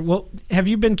pastor. Well, have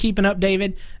you been keeping up,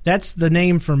 David? That's the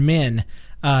name for men.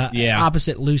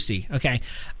 Opposite Lucy. Okay.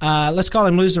 Let's call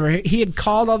him Lucifer. He had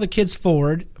called all the kids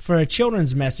forward for a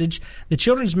children's message. The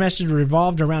children's message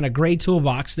revolved around a gray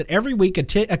toolbox that every week a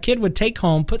kid would take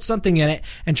home, put something in it,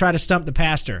 and try to stump the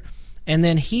pastor. And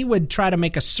then he would try to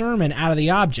make a sermon out of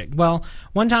the object. Well,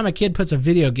 one time a kid puts a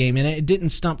video game in it. It didn't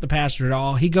stump the pastor at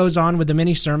all. He goes on with the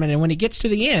mini sermon, and when he gets to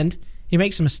the end, he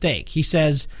makes a mistake. He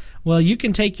says, well, you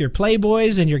can take your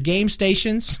Playboys and your game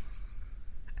stations.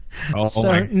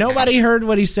 So nobody heard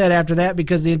what he said after that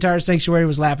because the entire sanctuary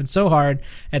was laughing so hard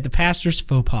at the pastor's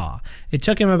faux pas. It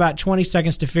took him about 20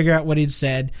 seconds to figure out what he'd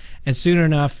said, and sure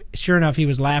enough, he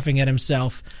was laughing at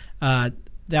himself.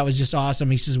 That was just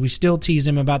awesome. He says, we still tease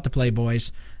him about the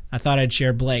Playboys. I thought I'd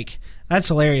share Blake. That's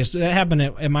hilarious. That happened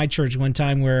at my church one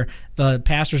time where the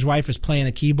pastor's wife was playing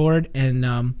the keyboard,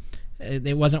 and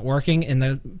it wasn't working, and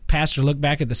the pastor looked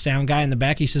back at the sound guy in the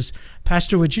back. He says,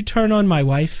 Pastor, would you turn on my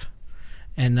wife?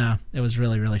 And it was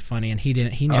really, really funny. And he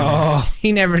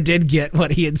never did get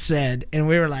what he had said. And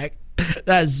we were like,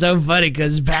 that's so funny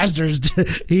because pastors,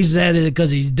 he said it because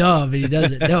he's dumb and he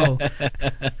doesn't know.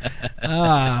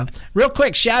 Real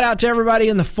quick, shout out to everybody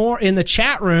in the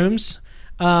chat rooms.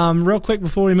 Real quick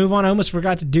before we move on, I almost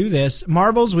forgot to do this.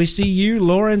 Marbles, we see you.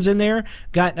 Lauren's in there.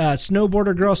 Got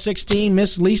Snowboarder Girl 16,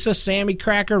 Miss Lisa, Sammy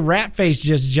Cracker, Ratface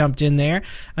just jumped in there.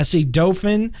 I see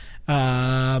Dauphin,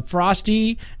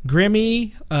 Frosty,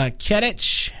 Grimmy,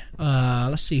 Kedich.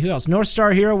 Let's see who else. North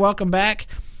Star Hero, welcome back,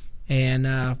 and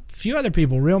a few other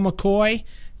people. Real McCoy,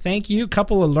 thank you.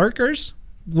 Couple of lurkers.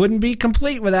 Wouldn't be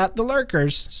complete without the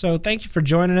lurkers. So thank you for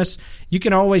joining us. You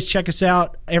can always check us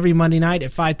out every Monday night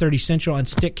at 5:30 Central on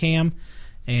Stickcam,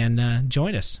 and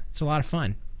join us. It's a lot of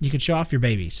fun. You can show off your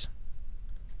babies.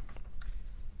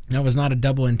 That was not a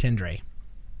double entendre.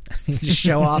 You just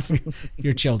show off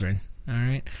your children.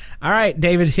 All right,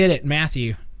 David, hit it.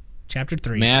 Matthew, chapter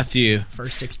 3. Matthew.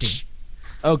 Verse 16.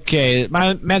 Okay,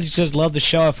 Matthew says, love the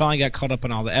show. I finally got caught up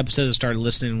on all the episodes and started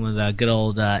listening when good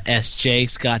old SJ,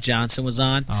 Scott Johnson, was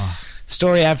on. The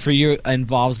story I have for you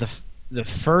involves the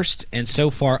first and so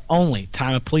far only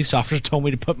time a police officer told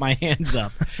me to put my hands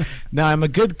up. Now, I'm a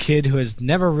good kid who has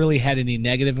never really had any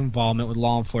negative involvement with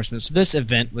law enforcement, so this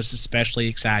event was especially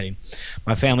exciting.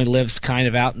 My family lives kind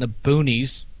of out in the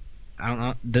boonies. I don't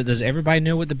know. Does everybody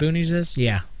know what the boonies is?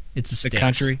 Yeah. It's the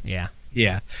country? Yeah.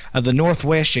 Yeah, of the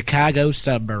northwest Chicago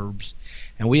suburbs.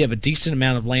 And we have a decent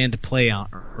amount of land to play on.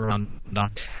 My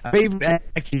favorite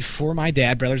activity for my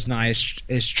dad, brothers, and I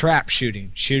is trap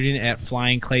shooting at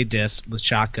flying clay discs with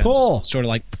shotguns. Pull. Sort of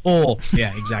like pull.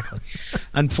 Yeah, exactly.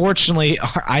 Unfortunately,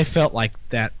 I felt like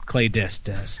that clay disc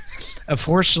does.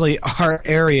 Unfortunately, our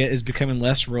area is becoming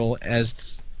less rural as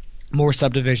more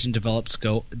subdivision developments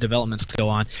go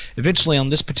on. Eventually, on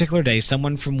this particular day,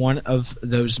 someone from one of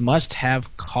those must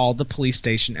have called the police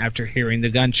station after hearing the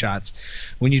gunshots.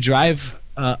 When you drive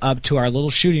up to our little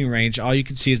shooting range, all you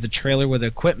can see is the trailer where the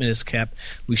equipment is kept.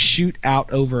 We shoot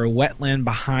out over a wetland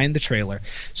behind the trailer.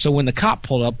 So when the cop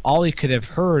pulled up, all he could have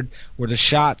heard were the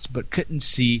shots, but couldn't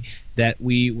see that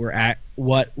we were at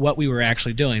what we were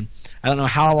actually doing. I don't know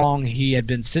how long he had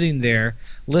been sitting there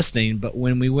listening, but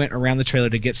when we went around the trailer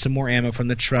to get some more ammo from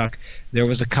the truck, there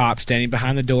was a cop standing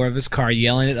behind the door of his car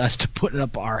yelling at us to put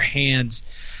up our hands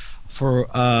for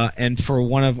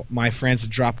one of my friends to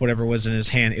drop whatever was in his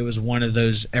hand. It was one of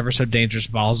those ever so dangerous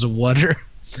balls of water.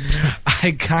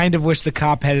 I kind of wish the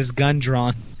cop had his gun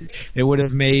drawn. It would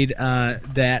have made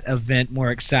that event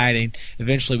more exciting.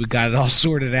 Eventually, we got it all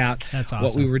sorted out. That's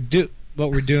awesome.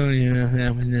 What we're doing.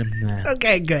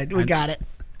 Okay, good. We got it.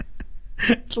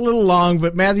 It's a little long,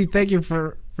 but Matthew, thank you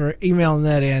for emailing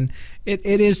that in. It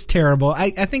is terrible. I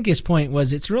think his point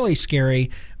was it's really scary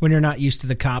when you're not used to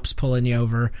the cops pulling you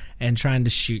over and trying to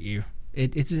shoot you.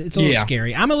 It's a little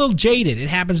scary. I'm a little jaded. It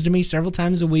happens to me several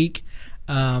times a week.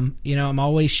 I'm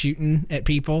always shooting at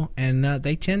people, and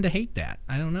they tend to hate that.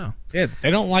 I don't know. Yeah,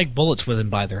 they don't like bullets whizzing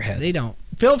by their head. They don't.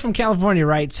 Phil from California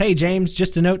writes, "Hey, James,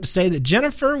 just a note to say that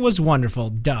Jennifer was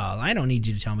wonderful. Duh, I don't need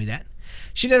you to tell me that.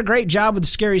 She did a great job with the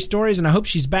scary stories, and I hope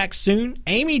she's back soon.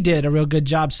 Amy did a real good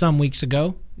job some weeks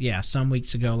ago. Yeah, some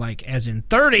weeks ago, like as in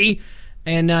 30.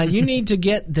 And you need to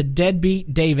get the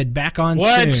deadbeat David back on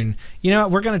soon. You know,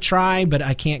 we're going to try, but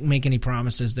I can't make any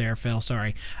promises there, Phil.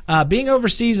 Sorry. Being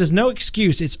overseas is no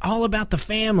excuse. It's all about the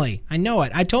family. I know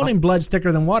it. I told him blood's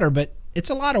thicker than water, but it's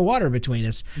a lot of water between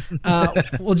us.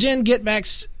 Will Jen get back?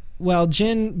 Well,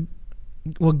 Jen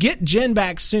will get Jen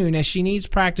back soon as she needs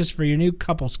practice for your new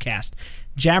couples cast.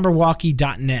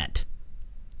 Jabberwocky.net.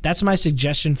 That's my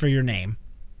suggestion for your name.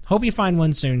 Hope you find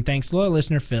one soon. Thanks, loyal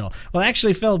listener Phil. Well,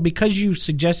 actually, Phil, because you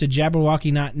suggested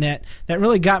Jabberwocky.net, that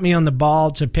really got me on the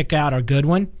ball to pick out a good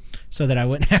one so that I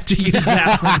wouldn't have to use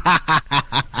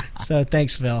that one. So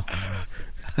thanks, Phil.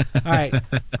 All right.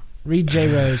 Read J.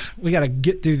 Rose. We got to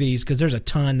get through these because there's a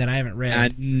ton that I haven't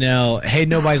read. No. Hey,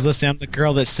 nobody's listening. I'm the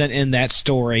girl that sent in that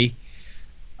story.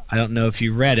 I don't know if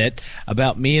you read it,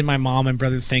 about me and my mom and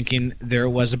brother thinking there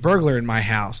was a burglar in my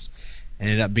house.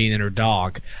 Ended up being in her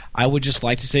dog. I would just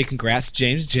like to say congrats to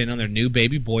James and Jen on their new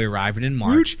baby boy arriving in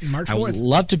March. March 4th. I would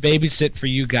love to babysit for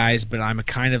you guys, but I'm a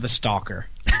kind of a stalker.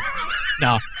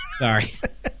 No, sorry.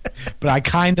 But I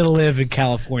kind of live in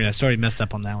California. Sorry, messed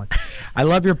up on that one. I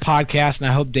love your podcast, and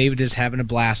I hope David is having a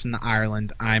blast in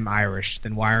Ireland. I'm Irish.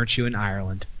 Then why aren't you in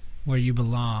Ireland? Where you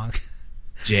belong.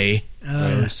 J.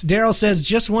 Rose. Daryl says,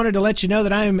 just wanted to let you know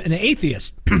that I'm an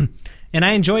atheist, and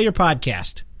I enjoy your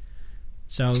podcast.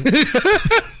 So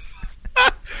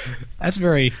that's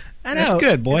very. I know. That's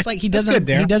good, boy. It's like he doesn't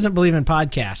believe in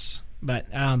podcasts. But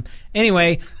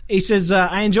anyway, he says,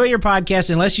 I enjoy your podcast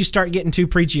unless you start getting too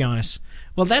preachy on us.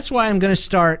 Well, that's why I'm going to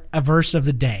start a verse of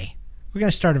the day. We're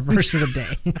going to start a verse of the day.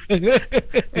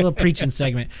 A little preaching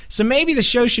segment. So maybe the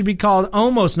show should be called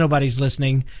Almost Nobody's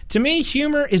Listening. To me,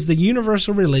 humor is the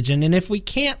universal religion, and if we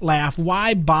can't laugh,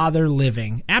 why bother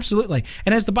living? Absolutely.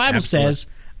 And as the Bible says,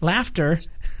 laughter,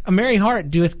 a merry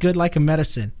heart doeth good like a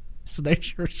medicine. So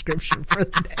there's your scripture for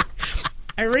the day.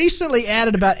 I recently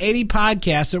added about 80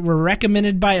 podcasts that were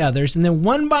recommended by others, and then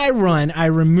one by one, I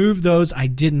removed those I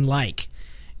didn't like.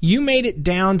 You made it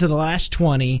down to the last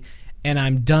 20, and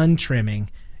I'm done trimming.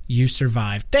 You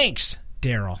survived. Thanks,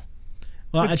 Daryl.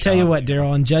 Well, I tell you what, Daryl,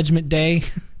 on Judgment Day,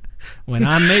 when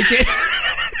I make it,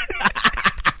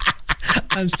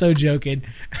 I'm so joking.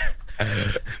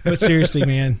 But seriously,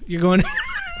 man, you're going.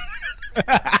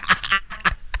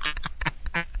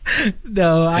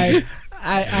 No,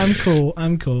 I'm cool.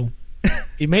 I'm cool.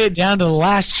 You made it down to the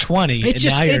last 20, and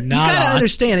now you're not on. You got to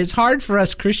understand, it's hard for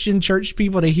us Christian church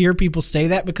people to hear people say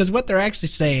that, because what they're actually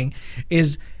saying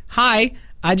is, hi,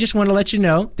 I just want to let you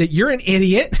know that you're an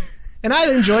idiot, and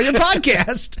I enjoy your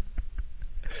podcast.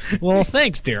 Well,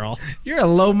 thanks, Daryl. You're a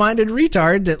low-minded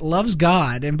retard that loves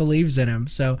God and believes in him.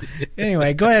 So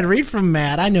anyway, go ahead, read from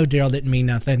Matt. I know Daryl didn't mean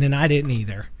nothing, and I didn't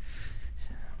either.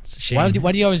 It's a shame.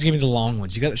 Why do you always give me the long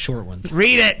ones? You got the short ones.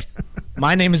 Read it.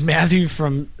 My name is Matthew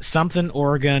from something,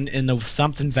 Oregon, in the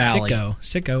something valley.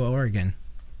 Sicko, Oregon.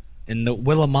 In the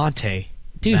Willamette.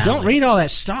 Dude, Valley. don't read all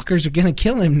that. Stalkers are going to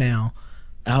kill him now.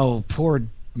 Oh, poor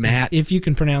Matt. If you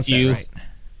can pronounce that You. right.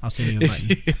 I'll send you a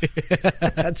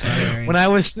button. That's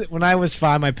hilarious. When I was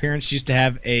 5, my parents used to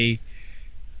have a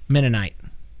Mennonite.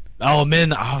 I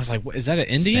was like, what, is that an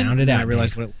Indian? Sound it And out, I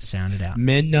realized Dave. what it Sound it out.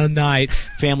 Mennonite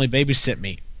family babysit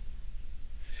me.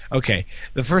 Okay,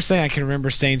 the first thing I can remember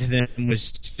saying to them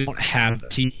was, "Don't have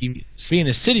TV." Being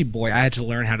a city boy, I had to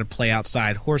learn how to play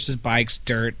outside: horses, bikes,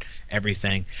 dirt,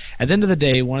 everything. At the end of the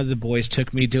day, one of the boys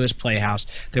took me to his playhouse.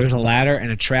 There was a ladder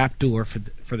and a trap door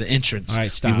for the entrance. All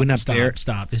right, stop. We went up there.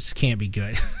 Stop. This can't be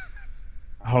good.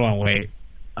 Hold on, wait.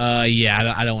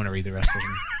 Yeah, I don't want to read the rest of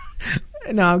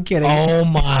them. No, I'm kidding. Oh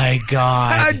my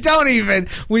god! Don't even.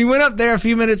 We went up there a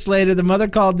few minutes later. The mother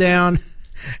called down,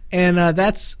 and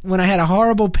that's when I had a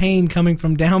horrible pain coming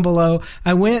from down below.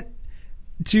 I went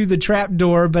to the trap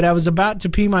door, but I was about to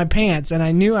pee my pants, and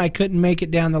I knew I couldn't make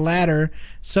it down the ladder,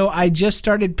 so I just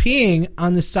started peeing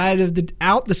on the side of the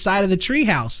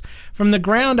treehouse. From the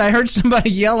ground, I heard somebody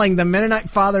yelling. The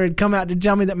Mennonite father had come out to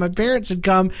tell me that my parents had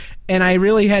come, and I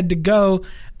really had to go,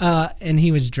 and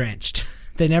he was drenched.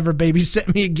 They never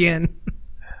babysit me again.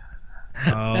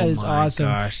 Oh, that is my awesome.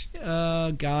 Gosh.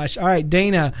 Oh, gosh. All right,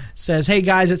 Dana says, hey,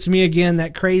 guys, it's me again,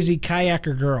 that crazy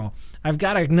kayaker girl. I've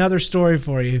got another story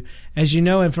for you. As you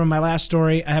know, and from my last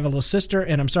story, I have a little sister,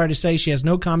 and I'm sorry to say she has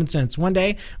no common sense. One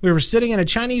day, we were sitting in a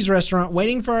Chinese restaurant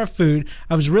waiting for our food.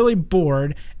 I was really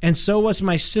bored, and so was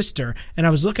my sister, and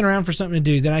I was looking around for something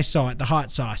to do. Then I saw it, the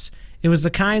hot sauce. It was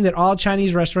the kind that all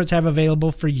Chinese restaurants have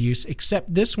available for use,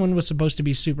 except this one was supposed to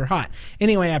be super hot.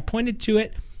 Anyway, I pointed to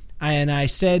it, and I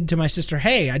said to my sister,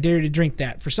 hey, I dare you to drink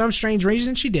that. For some strange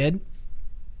reason, she did,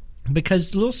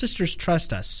 because little sisters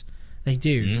trust us. They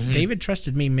do. Mm-hmm. David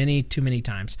trusted me too many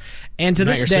times. And to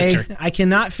this day, sister. I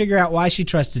cannot figure out why she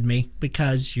trusted me,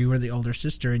 because you were the older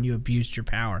sister and you abused your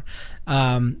power.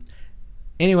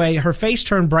 Anyway, her face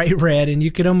turned bright red, and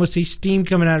you could almost see steam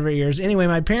coming out of her ears. Anyway,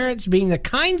 my parents, being the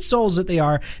kind souls that they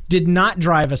are, did not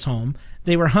drive us home.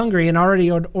 They were hungry and already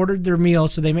ordered their meal,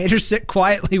 so they made her sit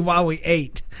quietly while we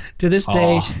ate. To this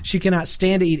day, she cannot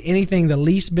stand to eat anything the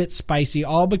least bit spicy,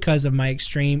 all because of my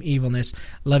extreme evilness.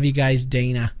 Love you guys,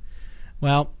 Dana.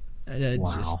 Well,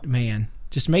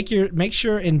 just make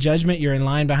sure in judgment you're in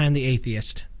line behind the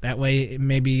atheist. That way,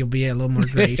 maybe you'll be a little more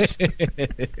grace.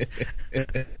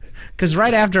 Because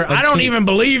right after, I don't even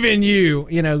believe in you.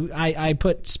 You know, I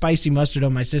put spicy mustard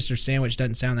on my sister's sandwich.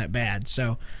 Doesn't sound that bad,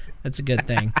 so that's a good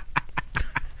thing.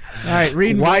 All right,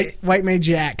 read White Mage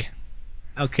Jack.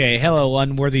 Okay, hello,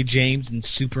 Unworthy James and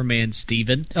Superman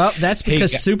Steven. Oh, that's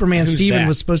because Superman Steven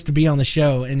was supposed to be on the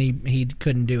show, and he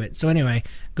couldn't do it. So anyway,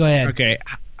 go ahead. Okay,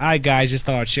 hi guys, just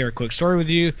thought I'd share a quick story with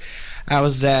you. I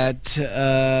was at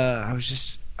the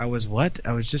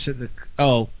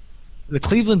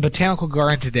Cleveland Botanical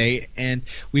Garden today, and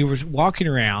we were walking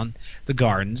around the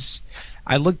gardens.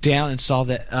 I looked down and saw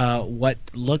that what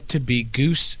looked to be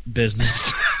goose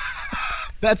business.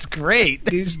 That's great.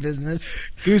 Goose business.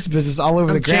 Goose business all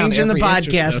over the ground. I'm changing the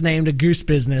podcast name to Goose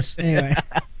Business. Anyway.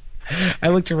 I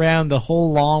looked around. The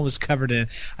whole lawn was covered in it.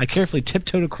 I carefully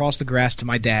tiptoed across the grass to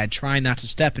my dad, trying not to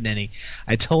step in any.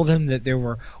 I told him that there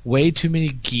were way too many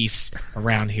geese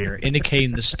around here,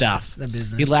 indicating the stuff. The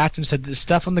business. He laughed and said the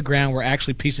stuff on the ground were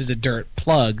actually pieces of dirt,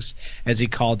 plugs, as he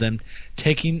called them,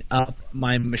 taking up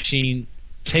my machines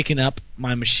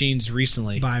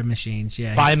recently. By machines,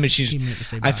 yeah. By machines. He meant to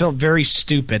say by. I felt very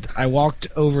stupid. I walked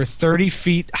over 30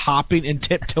 feet, hopping and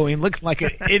tiptoeing, looking like an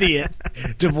idiot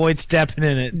to avoid stepping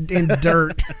in it. In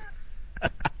dirt.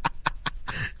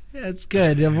 That's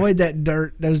good. Avoid that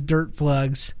dirt, those dirt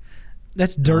plugs.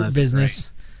 That's dirt business.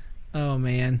 Great. Oh,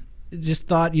 man. Just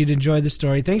thought you'd enjoy the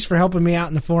story. Thanks for helping me out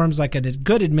in the forums like a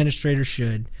good administrator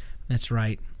should. That's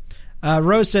right.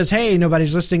 Rose says, hey,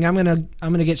 nobody's listening. I'm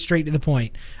gonna get straight to the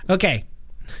point. Okay.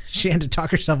 She had to talk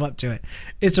herself up to it.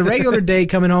 It's a regular day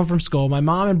coming home from school. My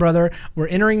mom and brother were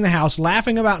entering the house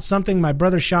laughing about something my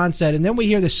brother Sean said, and then we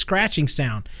hear the scratching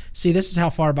sound. See, this is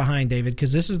how far behind, David,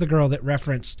 because this is the girl that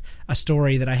referenced a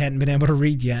story that I hadn't been able to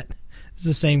read yet. It's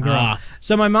the same girl.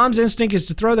 So my mom's instinct is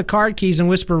to throw the card keys and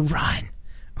whisper, run,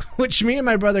 which me and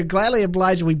my brother gladly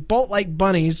obliged. We bolt like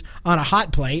bunnies on a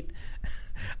hot plate.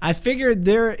 I figured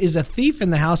there is a thief in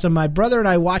the house, and my brother and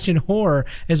I watch in horror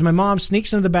as my mom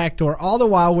sneaks into the back door. All the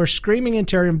while, we're screaming in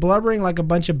terror and blubbering like a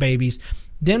bunch of babies.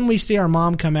 Then we see our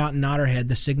mom come out and nod her head.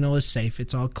 The signal is safe.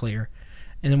 It's all clear.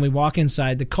 And then we walk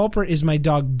inside. The culprit is my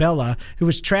dog, Bella, who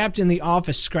was trapped in the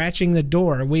office scratching the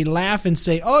door. We laugh and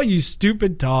say, oh, you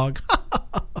stupid dog.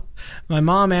 My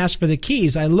mom asked for the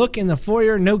keys. I look in the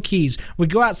foyer, no keys. We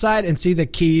go outside and see the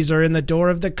keys are in the door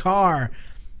of the car.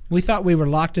 We thought we were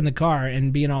locked in the car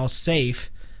and being all safe,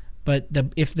 but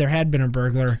if there had been a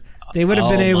burglar, they would have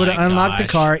been able to unlock the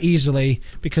car easily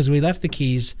because we left the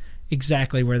keys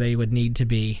exactly where they would need to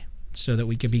be so that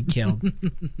we could be killed.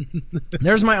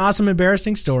 There's my awesome,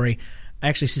 embarrassing story.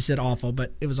 Actually, she said awful,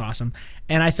 but it was awesome.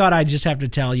 And I thought I'd just have to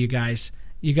tell you guys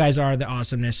are the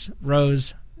awesomeness.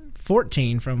 Rose,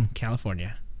 14 from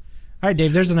California. All right,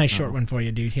 Dave, there's a nice short one for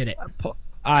you, dude. Hit it.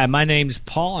 Hi, my name's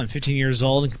Paul. I'm 15 years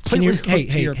old. And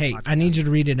hey, I need you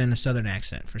to read it in a southern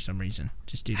accent for some reason.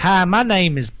 Just do that. Hi, my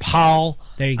name is Paul.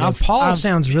 There you go. Paul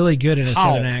sounds really good in a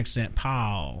southern accent.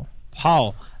 Paul,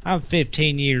 I'm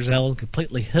 15 years old,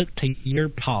 completely hooked to your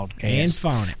podcast. And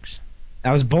phonics.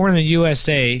 I was born in the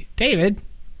USA. David.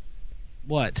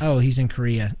 What? Oh, he's in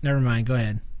Korea. Never mind. Go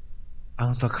ahead.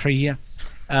 Oh, the Korea.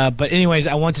 But anyways,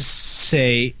 I want to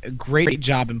say great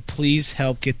job, and please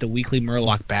help get the weekly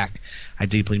Murloc back. I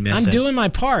deeply miss it. I'm doing my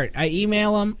part. I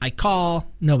email them. I call.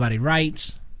 Nobody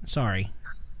writes. Sorry.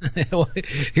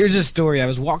 Here's a story. I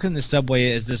was walking the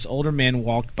subway as this older man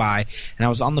walked by, and I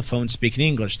was on the phone speaking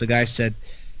English. The guy said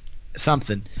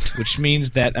something, which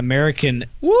means that American...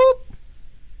 Whoop!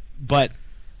 But...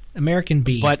 American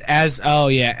B. But as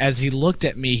he looked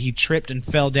at me, he tripped and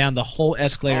fell down the whole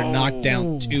escalator, knocked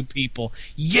down 2 people.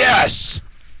 Yes!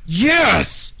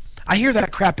 Yes! I hear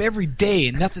that crap every day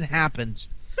and nothing happens.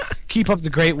 Keep up the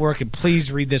great work, and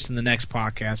please read this in the next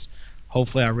podcast.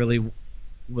 Hopefully I really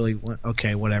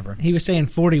okay, whatever. He was saying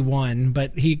 41,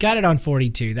 but he got it on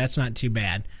 42. That's not too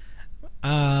bad.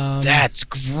 That's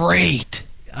great.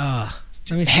 Let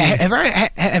me see. Have I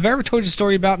ever told you a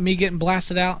story about me getting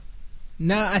blasted out?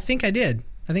 No, I think I did.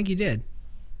 I think you did.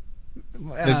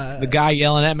 The guy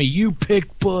yelling at me, "You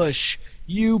picked Bush!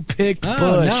 You picked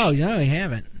Bush!" No, you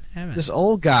haven't. This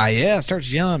old guy,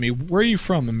 starts yelling at me. "Where are you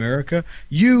from, America?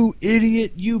 You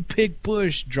idiot! You picked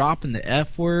Bush!" Dropping the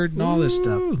F word and all this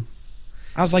stuff.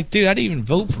 I was like, dude, I didn't even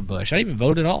vote for Bush. I didn't even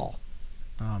vote at all.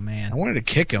 Oh man, I wanted to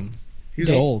kick him. He's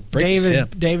old. Break his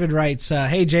hip. David writes,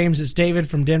 "Hey James, it's David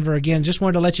from Denver again. Just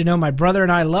wanted to let you know my brother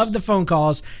and I love the phone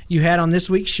calls you had on this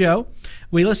week's show.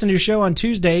 We listen to your show on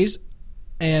Tuesdays,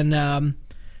 and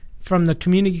from the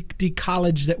community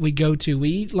college that we go to, we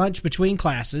eat lunch between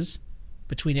classes,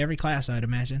 between every class, I'd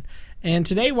imagine. And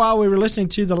today, while we were listening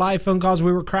to the live phone calls,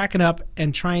 we were cracking up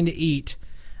and trying to eat.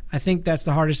 I think that's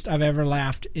the hardest I've ever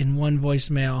laughed in one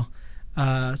voicemail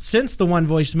since the one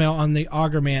voicemail on the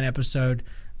Augerman episode.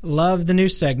 Love the new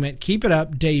segment. Keep it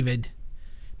up, David.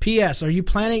 P.S. Are you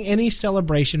planning any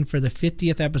celebration for the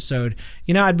 50th episode?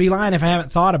 You know, I'd be lying if I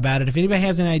haven't thought about it. If anybody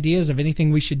has any ideas of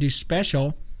anything we should do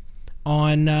special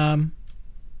on, on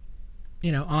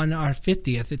our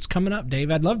 50th, it's coming up,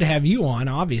 Dave. I'd love to have you on,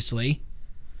 obviously.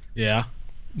 Yeah.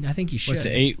 I think you should. What's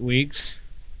it, 8 weeks?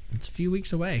 It's a few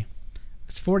weeks away.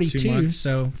 It's 42,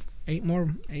 so 8 more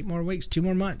weeks, 2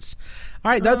 more months.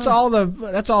 All right, that's all the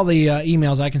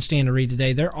emails I can stand to read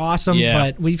today. They're awesome,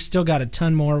 but we've still got a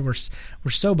ton more. We're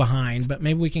so behind, but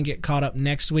maybe we can get caught up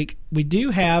next week. We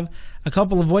do have a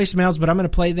couple of voicemails, but I'm going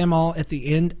to play them all at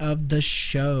the end of the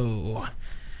show.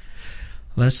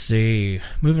 Let's see.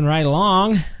 Moving right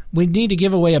along, we need to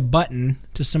give away a button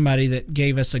to somebody that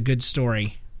gave us a good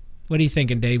story. What are you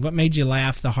thinking, Dave? What made you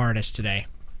laugh the hardest today?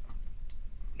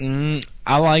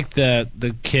 I like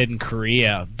the kid in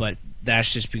Korea, but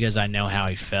that's just because I know how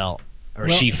he felt or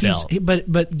she felt.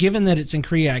 But given that it's in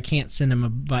Korea, I can't send him a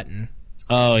button.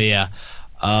 Oh yeah,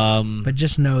 but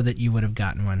just know that you would have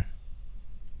gotten one.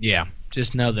 Yeah,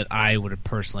 just know that I would have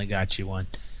personally got you one.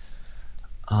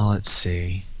 Let's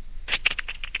see.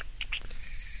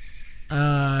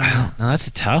 No, that's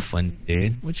a tough one,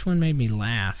 dude. Which one made me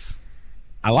laugh?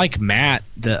 I like Matt,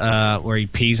 where he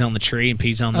pees on the tree and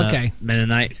pees on the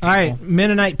Mennonite people. All right,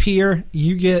 Mennonite peer,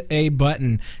 you get a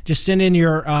button. Just send in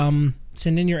your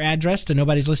address to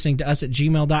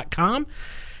nobodieslisteningtous@gmail.com.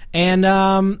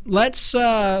 And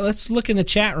let's look in the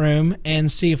chat room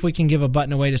and see if we can give a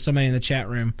button away to somebody in the chat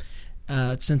room.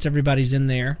 Since everybody's in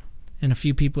there and a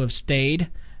few people have stayed.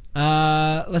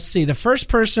 Let's see. The first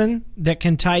person that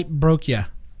can type "broke ya"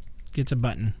 gets a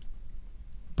button.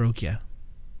 Broke ya.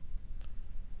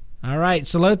 All right,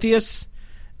 Salotheus,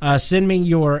 send me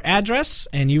your address,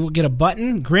 and you will get a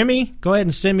button. Grimmy, go ahead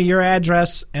and send me your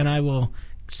address, and I will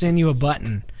send you a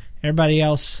button. Everybody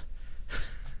else,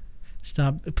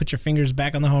 stop. Put your fingers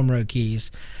back on the home row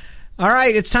keys. All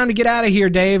right, it's time to get out of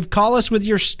here, Dave. Call us with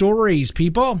your stories,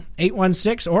 people.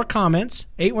 816 or comments,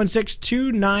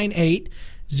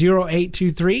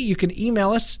 816-298-0823. You can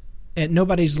email us at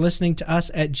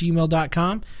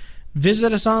nobodieslisteningtous@gmail.com.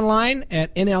 Visit us online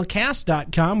at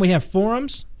nlcast.com. We have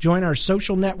forums. Join our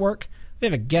social network. We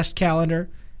have a guest calendar,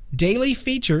 daily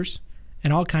features,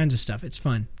 and all kinds of stuff. It's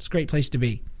fun. It's a great place to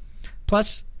be.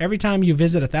 Plus, every time you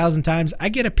visit 1,000 times, I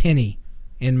get a penny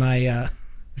in my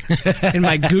in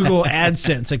my Google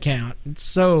AdSense account. It's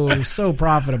so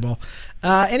profitable.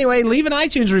 Anyway, leave an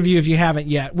iTunes review if you haven't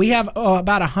yet. We have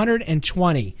about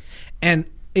 120, and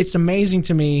it's amazing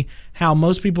to me how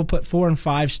most people put 4 and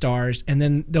 5 stars, and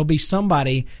then there'll be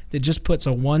somebody that just puts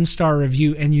a 1-star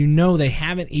review, and you know they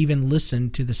haven't even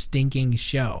listened to the stinking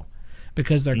show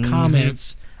because their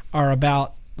comments are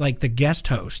about like the guest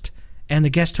host, and the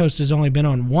guest host has only been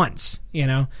on once.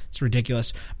 It's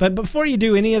ridiculous. But before you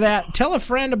do any of that, tell a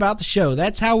friend about the show.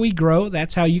 That's how we grow.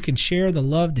 That's how you can share the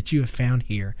love that you have found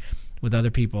here with other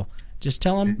people. Just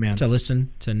tell them to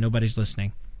listen to Nobody's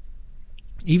Listening.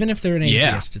 Even if they're an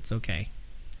atheist, it's okay.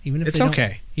 Even if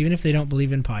Even if they don't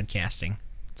believe in podcasting,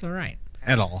 it's all right.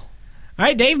 At all. All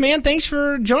right, Dave, man, thanks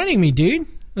for joining me, dude. It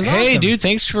was awesome. Dude,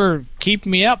 thanks for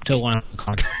keeping me up till 1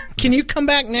 o'clock. Can you come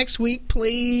back next week,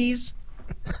 please?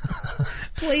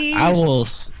 Please. I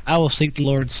will seek the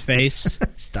Lord's face.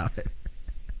 Stop it.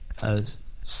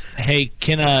 Hey,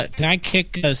 can I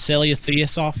kick Celia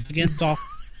Theus off again?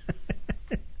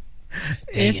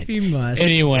 If you must.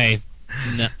 Anyway.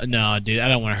 No, dude, I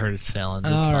don't want to hurt his feelings.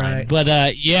 It's fine. Right. But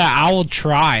I will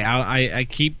try. I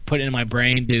keep putting it in my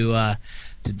brain to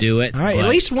do it. All right, at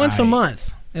least once a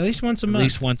month. At least once a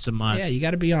month. Yeah, you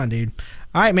got to be on, dude.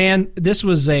 All right, man. This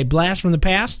was a blast from the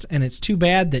past, and it's too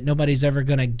bad that nobody's ever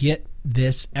going to get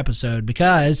this episode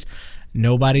because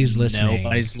nobody's listening.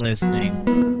 Nobody's listening.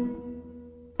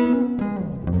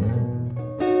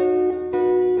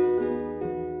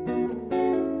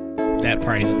 That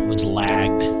probably was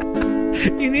lagged.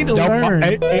 You need to learn.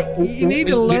 You need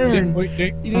to learn.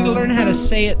 You need to learn how to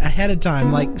say it ahead of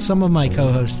time, like some of my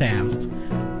co-hosts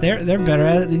have. They're better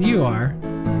at it than you are.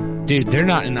 Dude, they're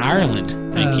not in Ireland.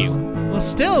 Thank you. Well,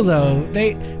 still though,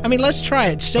 let's try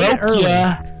it. Say it early.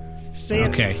 Say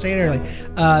it early.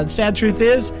 The sad truth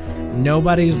is,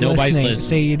 nobody's listening.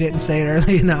 Say you didn't say it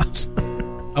early enough.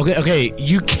 Okay.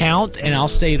 You count, and I'll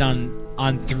say it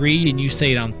on 3, and you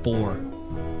say it on 4.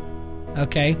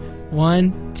 Okay.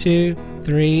 1, 2,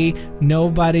 3.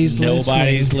 Nobody's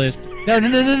listening.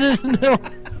 No.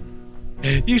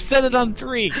 You said it on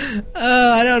 3.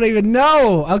 I don't even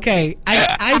know. Okay.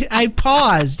 I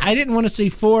paused. I didn't want to say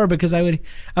 4 because I would.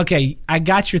 Okay. I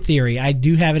got your theory. I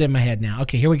do have it in my head now.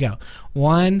 Okay. Here we go.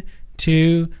 1,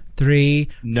 2, 3.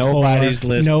 Nobody's 4.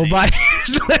 listening.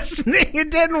 Nobody's listening.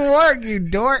 It didn't work, you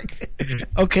dork.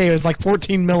 Okay. It was like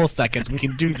 14 milliseconds. We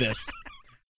can do this.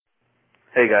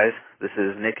 Hey, guys. This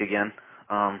is Nick again.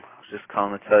 I was just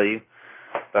calling to tell you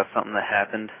about something that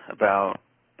happened about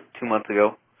 2 months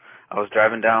ago. I was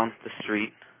driving down the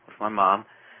street with my mom,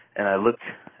 and I looked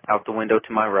out the window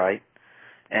to my right,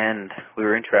 and we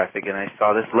were in traffic, and I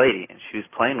saw this lady, and she was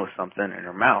playing with something in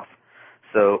her mouth.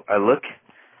 So I look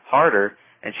harder,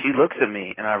 and she looks at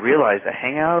me, and I realized that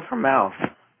hanging out of her mouth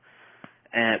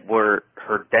and were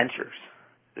her dentures.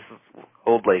 This is an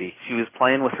old lady. She was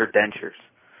playing with her dentures.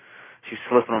 She was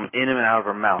slipping them in and out of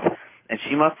her mouth. And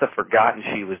she must have forgotten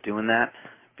she was doing that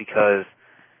because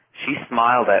she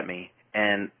smiled at me,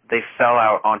 and they fell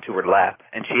out onto her lap.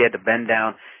 And she had to bend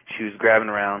down. She was grabbing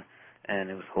around, and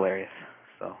it was hilarious.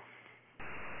 So.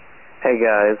 Hey,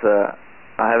 guys.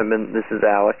 This is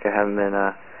Alec. I haven't been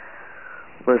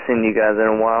listening to you guys in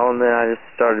a while, and then I just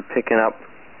started picking up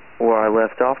where I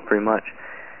left off pretty much.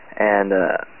 And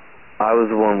I was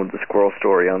the one with the squirrel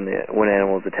story on when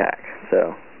animals attack.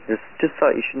 So. Just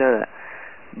thought you should know that.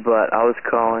 But I was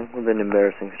calling with an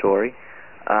embarrassing story.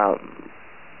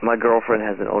 My girlfriend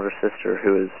has an older sister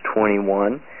who is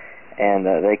 21, and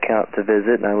they came up to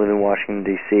visit, and I live in Washington,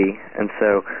 D.C., and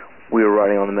so we were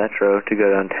riding on the metro to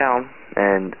go downtown,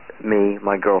 and me,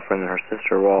 my girlfriend, and her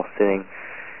sister were all sitting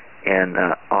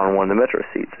on one of the metro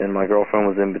seats, and my girlfriend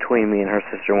was in between me and her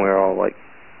sister, and we were all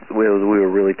we were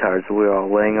really tired, so we were all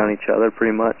laying on each other,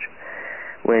 pretty much,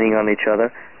 leaning on each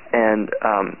other. And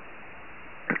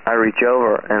I reach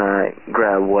over and I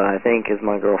grab what I think is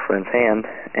my girlfriend's hand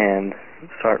and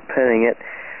start petting it.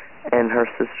 And her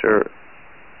sister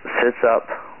sits up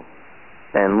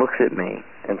and looks at me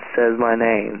and says my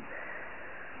name.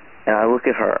 And I look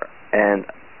at her, and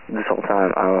this whole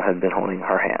time I had been holding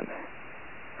her hand.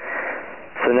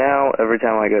 So now every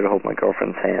time I go to hold my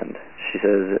girlfriend's hand,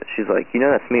 she's like, you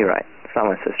know that's me, right? It's not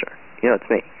my sister. You know it's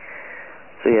me.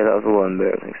 So yeah, that was a little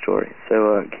embarrassing story.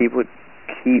 So keep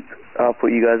up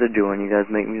what you guys are doing. You guys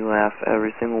make me laugh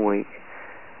every single week.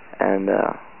 And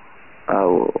I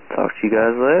will talk to you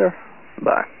guys later.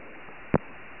 Bye.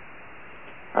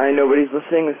 Hi, nobody's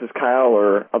listening. This is Kyle,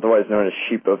 or otherwise known as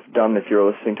Sheep of Dumb, if you're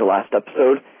listening to last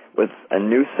episode, with a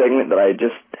new segment that I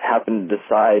just happened to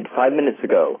decide 5 minutes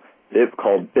ago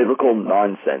called Biblical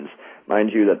Nonsense.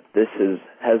 Mind you that this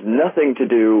has nothing to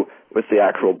do with the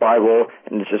actual Bible,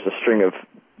 and it's just a string of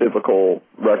biblical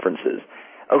references.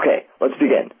 Okay, let's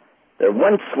begin. There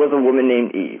once was a woman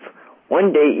named Eve.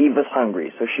 One day Eve was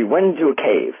hungry, so she went into a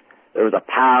cave. There was a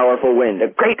powerful wind, a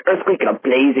great earthquake, and a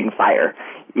blazing fire.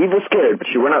 Eve was scared, but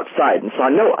she went outside and saw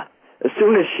Noah. As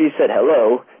soon as she said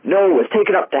hello, Noah was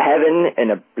taken up to heaven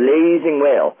in a blazing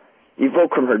whale. Eve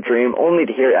woke from her dream only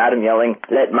to hear Adam yelling,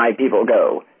 "Let my people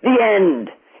go." The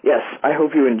end! Yes, I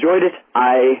hope you enjoyed it.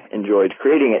 I enjoyed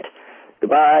creating it.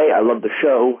 Goodbye, I love the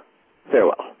show.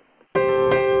 Farewell.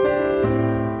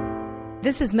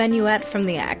 This is Menuet from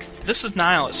The X. This is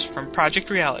Nihilus from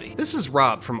Project Reality. This is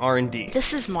Rob from R&D.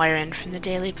 This is Moirin from the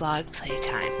Daily Blog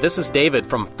Playtime. This is David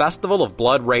from Festival of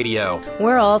Blood Radio.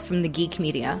 We're all from the Geek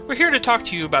Media. We're here to talk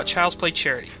to you about Child's Play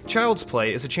Charity. Child's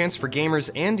Play is a chance for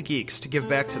gamers and geeks to give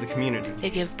back to the community.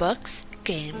 They give books,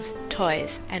 games,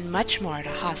 toys, and much more to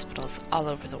hospitals all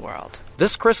over the world.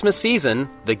 This Christmas season,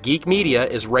 the Geek Media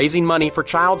is raising money for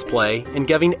Child's Play and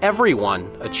giving everyone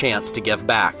a chance to give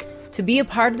back. To be a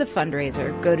part of the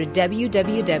fundraiser, go to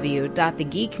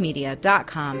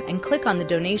www.thegeekmedia.com and click on the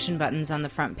donation buttons on the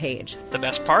front page. The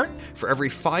best part? For every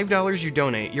 $5 you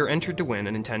donate, you're entered to win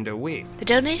a Nintendo Wii. The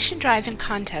donation drive and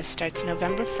contest starts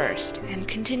November 1st and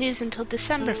continues until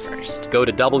December 1st. Go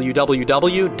to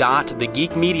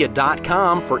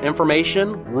www.thegeekmedia.com for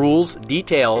information, rules,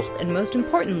 details, and most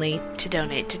importantly, to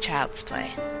donate to Child's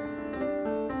Play.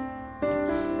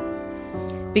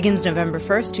 Begins November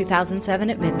 1st, 2007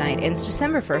 at midnight. Ends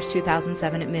December 1st,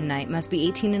 2007 at midnight. Must be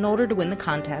 18 and older to win the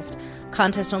contest.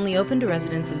 Contest only open to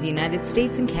residents of the United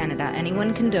States and Canada.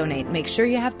 Anyone can donate. Make sure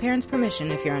you have parents'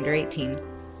 permission if you're under 18.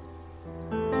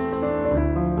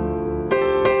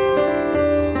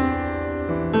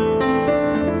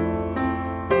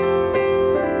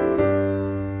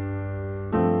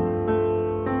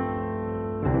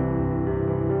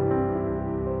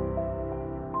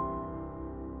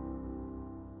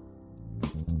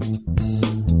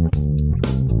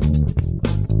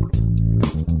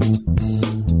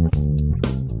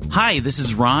 Hi, this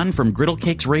is Ron from Griddle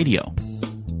Cakes Radio.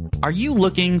 Are you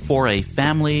looking for a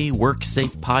family,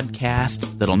 work-safe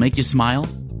podcast that'll make you smile?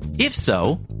 If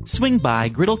so, swing by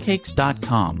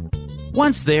griddlecakes.com.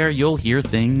 Once there, you'll hear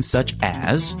things such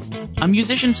as a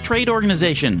musician's trade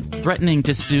organization threatening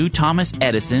to sue Thomas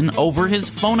Edison over his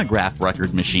phonograph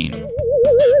record machine.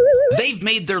 They've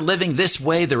made their living this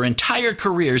way their entire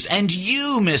careers, and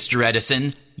you, Mr.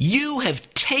 Edison, you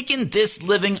have taken this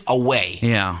living away.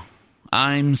 Yeah.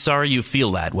 I'm sorry you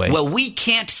feel that way. Well, we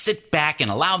can't sit back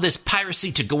and allow this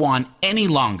piracy to go on any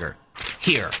longer.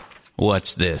 Here.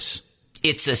 What's this?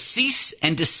 It's a cease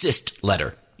and desist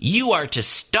letter. You are to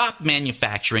stop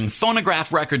manufacturing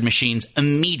phonograph record machines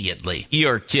immediately.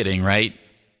 You're kidding, right?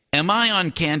 Am I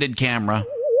on candid camera?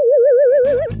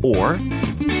 Or,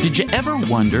 did you ever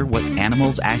wonder what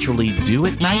animals actually do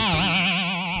at night?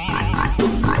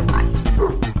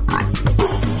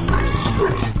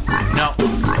 No.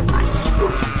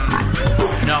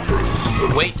 No.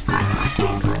 Wait.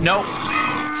 No.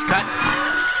 Cut.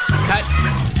 Cut.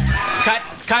 Cut.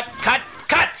 Cut. Cut.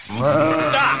 Cut.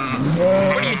 Stop.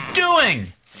 What are you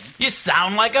doing? You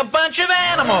sound like a bunch of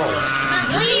animals. But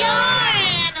we are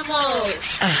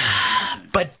animals.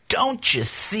 But don't you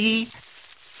see?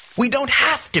 We don't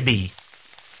have to be.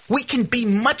 We can be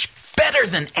much better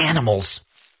than animals.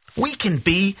 We can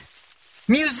be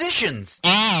musicians.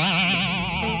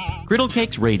 Griddle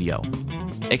Cakes Radio,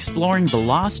 exploring the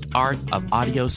lost art of audio